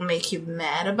to make you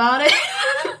mad about it.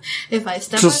 If I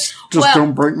step just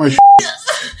don't break my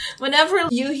Whenever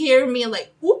you hear me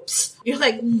oops, you're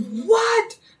like,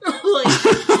 what?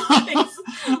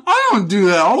 I don't do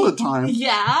that all the time.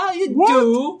 Yeah, you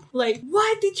do.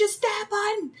 What did you step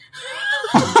on?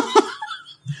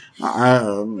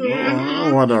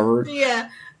 Whatever. Yeah.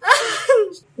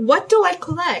 What do I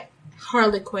collect?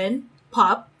 Harley Quinn,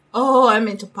 Pop. Oh, I'm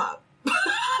into Pop.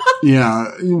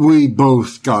 Yeah, we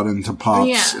both got into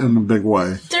Pops in a big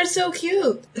way. They're so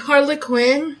cute. Harley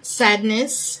Quinn,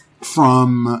 Sadness.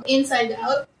 From Inside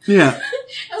Out. Yeah.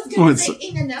 I was going to say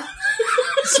In and Out.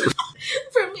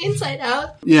 From Inside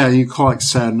Out. Yeah, you collect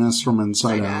Sadness from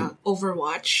Inside Out.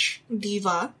 Overwatch,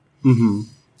 Diva. Mm-hmm.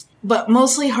 But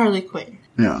mostly Harley Quinn.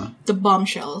 Yeah. The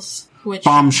Bombshells.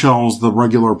 Bombshells, the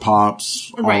regular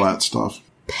Pops, all that stuff.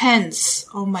 Pens.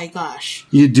 Oh my gosh.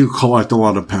 You do collect a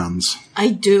lot of pens. I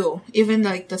do. Even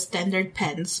the standard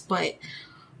pens, but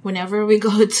whenever we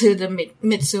go to the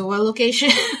Mitsuwa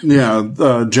location. Yeah,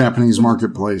 the Japanese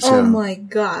marketplace. Oh my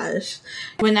gosh.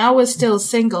 When I was still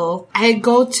single, I'd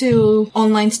go to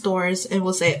online stores and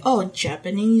would say, oh,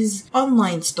 Japanese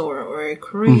online store or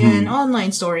Korean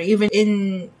online store. Even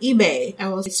in eBay, I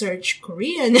will search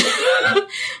Korean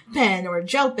pen or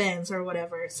gel pens or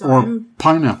whatever. So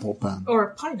pineapple pen.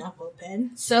 Or pineapple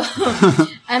pen. So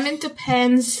I'm into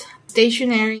pens,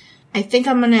 stationery. I think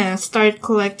I'm gonna start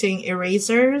collecting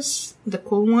erasers, the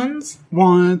cool ones.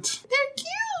 What? They're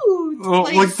cute! Oh,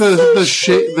 like the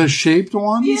shaped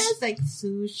ones? Yes, like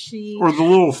sushi. Or the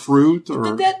little fruit?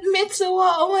 Or That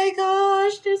Mitsuwa, oh my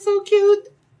gosh, they're so cute.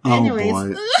 Oh, Anyways.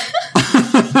 boy.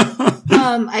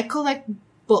 I collect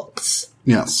books.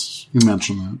 Yes, you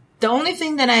mentioned that. The only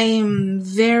thing that I am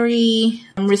very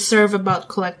reserved about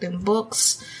collecting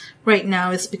books right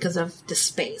now is because of the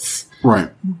space.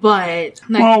 Right. But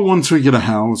well, once we get a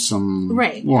house,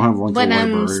 right. We'll have like but a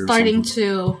library. I'm starting or something.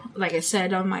 to, like I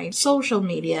said, on my social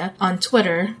media, on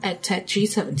Twitter at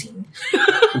TedG17.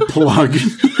 Plug.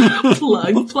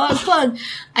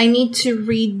 I need to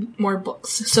read more books.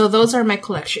 So those are my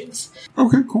collections.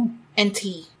 Okay, cool. And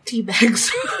tea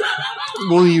bags.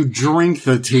 Well, you drink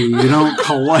the tea. You don't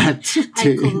collect tea.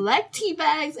 I collect tea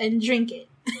bags and drink it.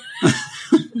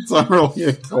 It's not really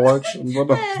a collection,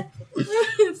 but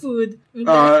food.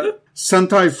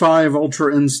 Sentai 5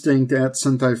 Ultra Instinct at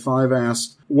Sentai 5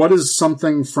 asked, what is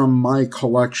something from my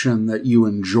collection that you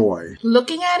enjoy?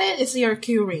 Looking at it, it's your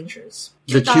Q Rangers.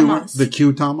 The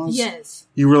Q-Tamas? Yes.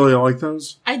 You really like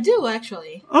those? I do,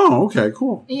 actually. Oh, okay,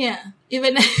 cool. Yeah.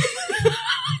 Even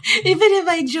if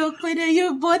I joke with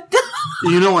you, but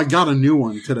you know, I got a new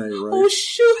one today, right? Oh,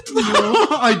 shoot.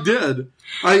 I did.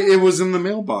 It was in the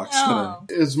mailbox today.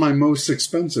 It's my most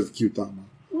expensive Q-Tama.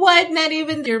 What? Not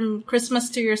even your Christmas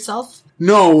to yourself?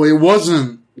 No, it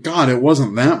wasn't. God, it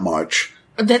wasn't that much.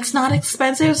 That's not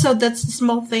expensive, so that's the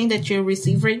small thing that you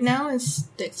receive right now is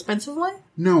the expensive one?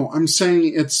 No, I'm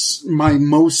saying it's my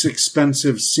most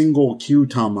expensive single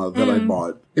Q-Tama that I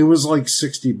bought. It was like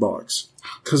 $60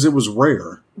 because it was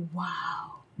rare.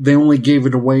 Wow. They only gave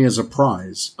it away as a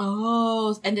prize.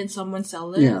 Oh, and then someone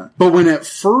sold it? Yeah. But when it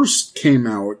first came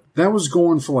out, that was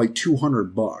going for like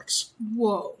 $200.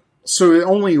 Whoa. So it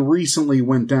only recently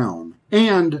went down.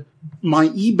 And my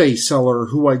eBay seller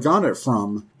who I got it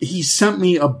from, he sent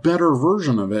me a better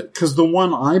version of it because the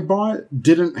one I bought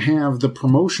didn't have the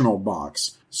promotional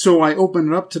box. So I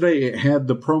opened it up today. It had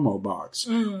the promo box,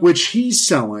 which he's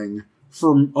selling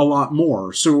for a lot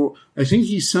more. So I think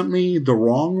he sent me the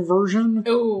wrong version,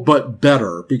 but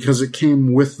better because it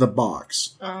came with the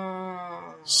box.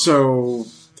 So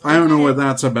I don't know what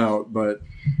that's about, but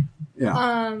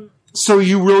yeah. So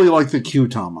you really like the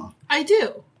Q-Tama? I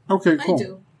do. Okay, cool. I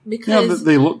do. Because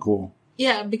they look cool.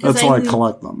 Yeah, because that's why I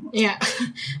collect them. Yeah,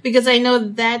 because I know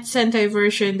that Sentai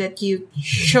version that you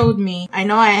showed me. I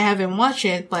know I haven't watched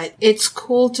it, but it's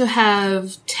cool to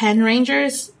have 10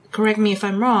 Rangers. Correct me if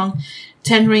I'm wrong.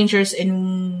 10 Rangers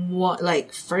in what,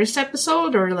 like first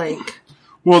episode or like?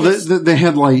 Well, they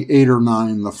had like 8 or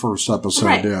 9 the first episode.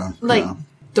 Right. Yeah, like. Yeah.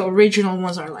 The original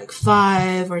ones are like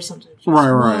 5 or something.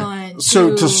 Right. 1,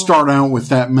 so 2. to start out with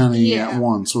that many at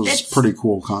once was a pretty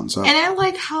cool concept. And I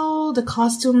like how the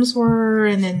costumes were,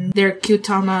 and then their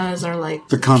Q-Tamas are like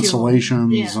the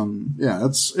constellations, and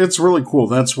it's really cool.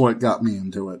 That's what got me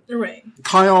into it. Right.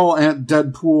 Kyle at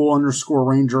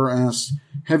Deadpool_Ranger asked,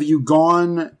 have you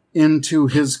gone into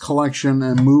his collection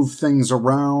and moved things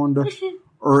around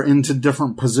or into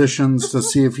different positions to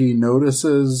see if he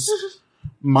notices?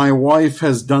 My wife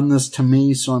has done this to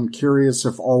me, so I'm curious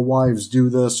if all wives do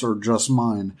this or just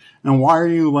mine. And why are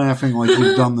you laughing like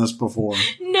you've done this before?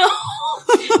 No.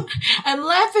 I'm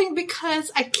laughing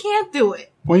because I can't do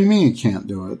it. What do you mean you can't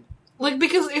do it? Like,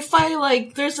 because if I,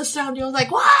 there's a sound, you're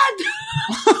like, what?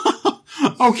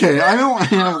 Okay, I don't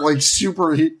have,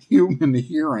 superhuman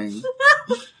hearing.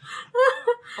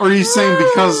 Or are you saying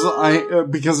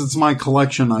because it's my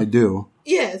collection, I do?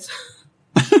 Yes.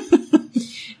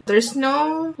 There's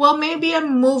no... Well, maybe I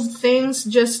moved things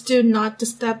just to not to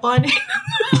step on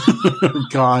it.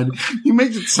 God, you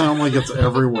make it sound like it's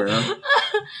everywhere.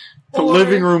 The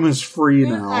living room is free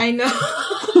now. I know.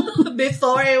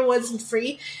 Before it wasn't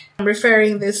free. I'm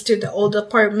referring this to the old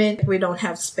apartment. We don't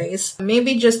have space.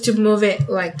 Maybe just to move it,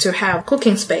 to have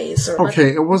cooking space.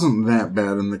 Okay, it wasn't that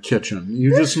bad in the kitchen.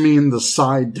 You just mean the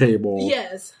side table.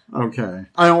 Yes. Okay.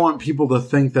 I don't want people to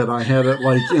think that I had it,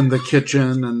 in the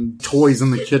kitchen and toys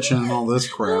in the kitchen and all this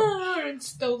crap. Or in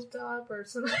stovetop or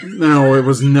something. No, it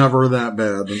was never that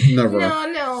bad. Never.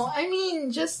 No. I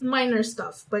mean, just minor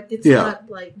stuff. But it's not,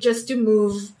 just to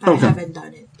move. I haven't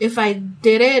done it. If I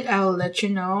did it, I'll let you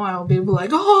know. I'll be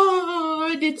like,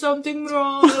 I did something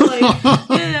wrong.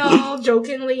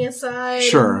 Jokingly aside.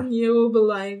 Sure. And you'll be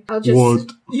like, I'll just...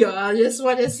 What? Yeah, I just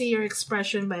want to see your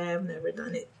expression, but I've never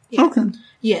done it. Yeah. Okay.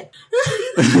 Yet.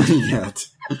 Yet.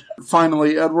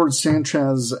 Finally, Edward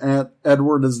Sanchez at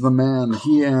Edward is the Man.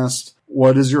 He asked,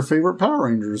 what is your favorite Power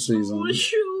Rangers season? Oh,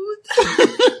 shoot.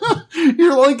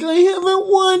 You're like, I haven't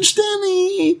watched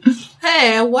any.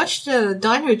 Hey, I watched the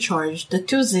Dino Charge, the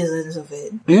 2 seasons of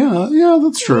it. Yeah,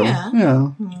 that's true. Yeah.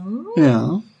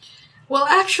 Yeah. Well,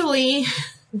 actually,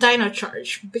 Dino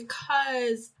Charge,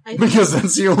 because Because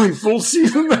that's the only full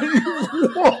season that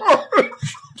you've watched.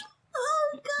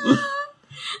 Oh, God.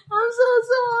 I'm so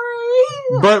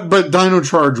sorry. But Dino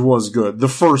Charge was good. The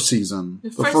first season.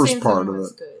 The first part of it.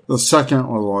 Good. The second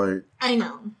was like... I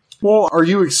know. Well, are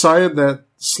you excited that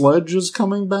Sledge is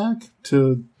coming back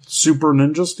to Super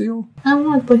Ninja Steel? I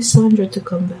want my Sandra to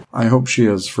come back. I hope she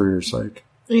is, for your sake.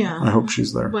 Yeah. I hope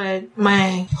she's there. But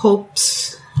my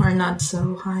hopes are not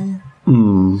so high.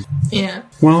 Yeah.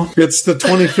 Well, it's the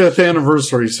 25th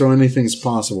anniversary, so anything's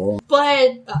possible.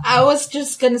 But I was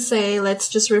just gonna say, let's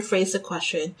just rephrase the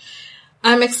question.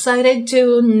 I'm excited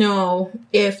to know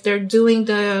if they're doing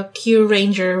the Q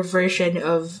Ranger version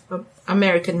of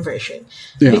American version.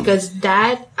 Yeah. Because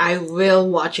that, I will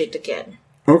watch it again.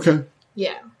 Okay.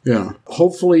 Yeah. Yeah.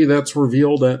 Hopefully that's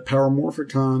revealed at Power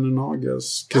Morphicon in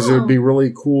August, because it would be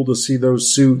really cool to see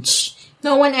those suits.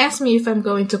 No one asked me if I'm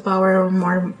going to Power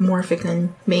Morphicon.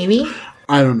 Maybe?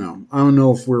 I don't know. I don't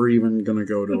know if we're even going to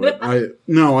go to it. I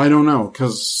don't know,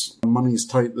 because money's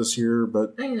tight this year,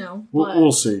 but I know.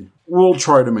 We'll see. We'll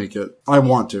try to make it. I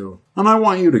want to. And I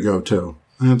want you to go, too.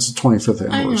 And it's the 25th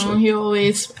anniversary. I know. You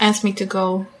always ask me to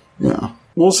go. Yeah.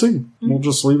 We'll see. We'll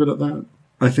just leave it at that.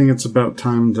 I think it's about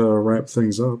time to wrap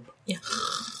things up. Yeah.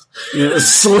 Yeah,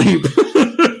 sleep.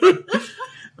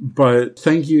 But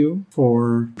thank you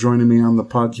for joining me on the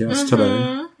podcast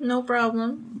today. No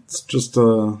problem. It's just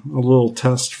a little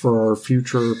test for our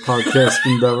future podcast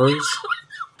endeavors.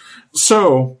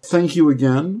 So, thank you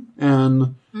again.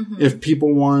 And if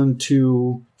people want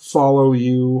to follow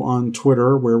you on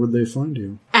Twitter, where would they find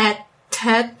you? At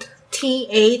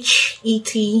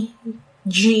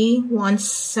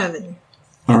ThetGG17.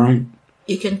 All right.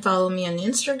 You can follow me on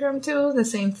Instagram too, the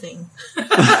same thing.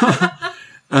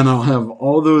 And I'll have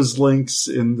all those links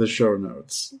in the show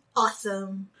notes.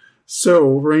 Awesome.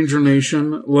 So, Ranger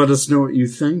Nation, let us know what you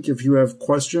think. If you have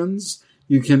questions,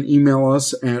 you can email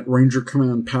us at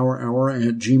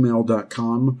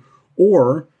rangercommandpowerhour@gmail.com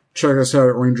or check us out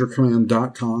at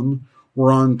rangercommand.com.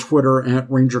 We're on Twitter at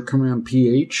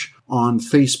rangercommandph, on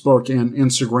Facebook and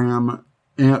Instagram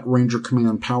at Ranger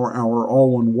Command Power Hour,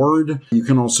 all one word. You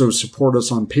can also support us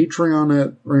on Patreon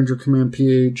at Ranger Command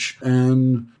PH.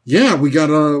 And yeah, we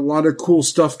got a lot of cool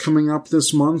stuff coming up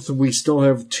this month. We still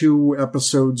have 2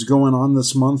 episodes going on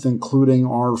this month, including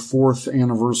our 4th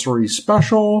anniversary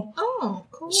special. Oh,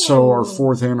 cool. So our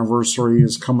 4th anniversary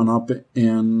is coming up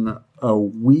in a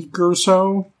week or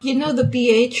so. You know the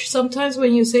PH, sometimes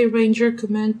when you say Ranger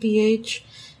Command PH,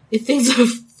 it thinks of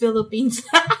Philippines.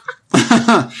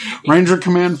 Ranger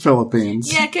Command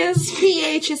Philippines. Yeah, because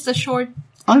PH is the short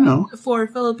I know. for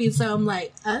Philippines, so I'm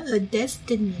like,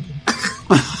 Destiny.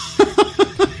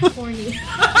 Corny.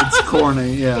 It's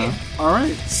corny, yeah. All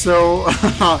right, so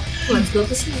Let's go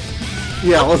to sleep.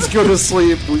 yeah, let's go to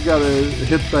sleep. We gotta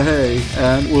hit the hay,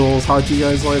 and we'll talk to you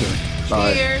guys later.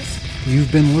 Bye. Cheers.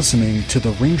 You've been listening to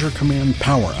the Ranger Command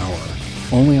Power Hour,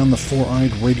 only on the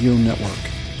 4-Eyed Radio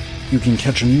Network. You can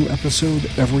catch a new episode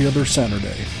every other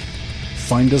Saturday.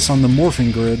 Find us on the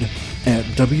Morphing Grid at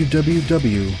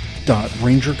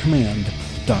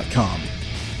www.rangercommand.com.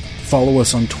 Follow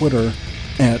us on Twitter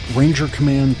at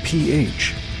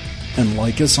RangerCommandPH and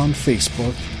like us on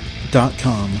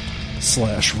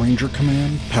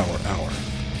Facebook.com/RangerCommandPowerHour.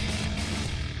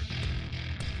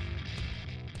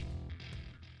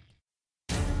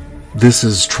 This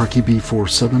is Truckee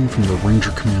B47 from the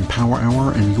Ranger Command Power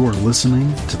Hour, and you are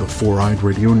listening to the 4-Eyed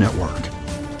Radio Network.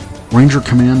 Ranger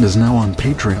Command is now on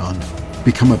Patreon.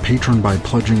 Become a patron by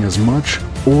pledging as much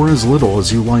or as little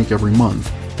as you like every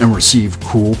month and receive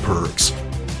cool perks.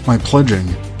 By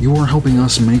pledging, you are helping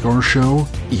us make our show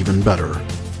even better.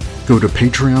 Go to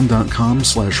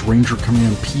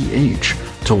patreon.com/RangerCommandPH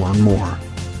to learn more.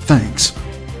 Thanks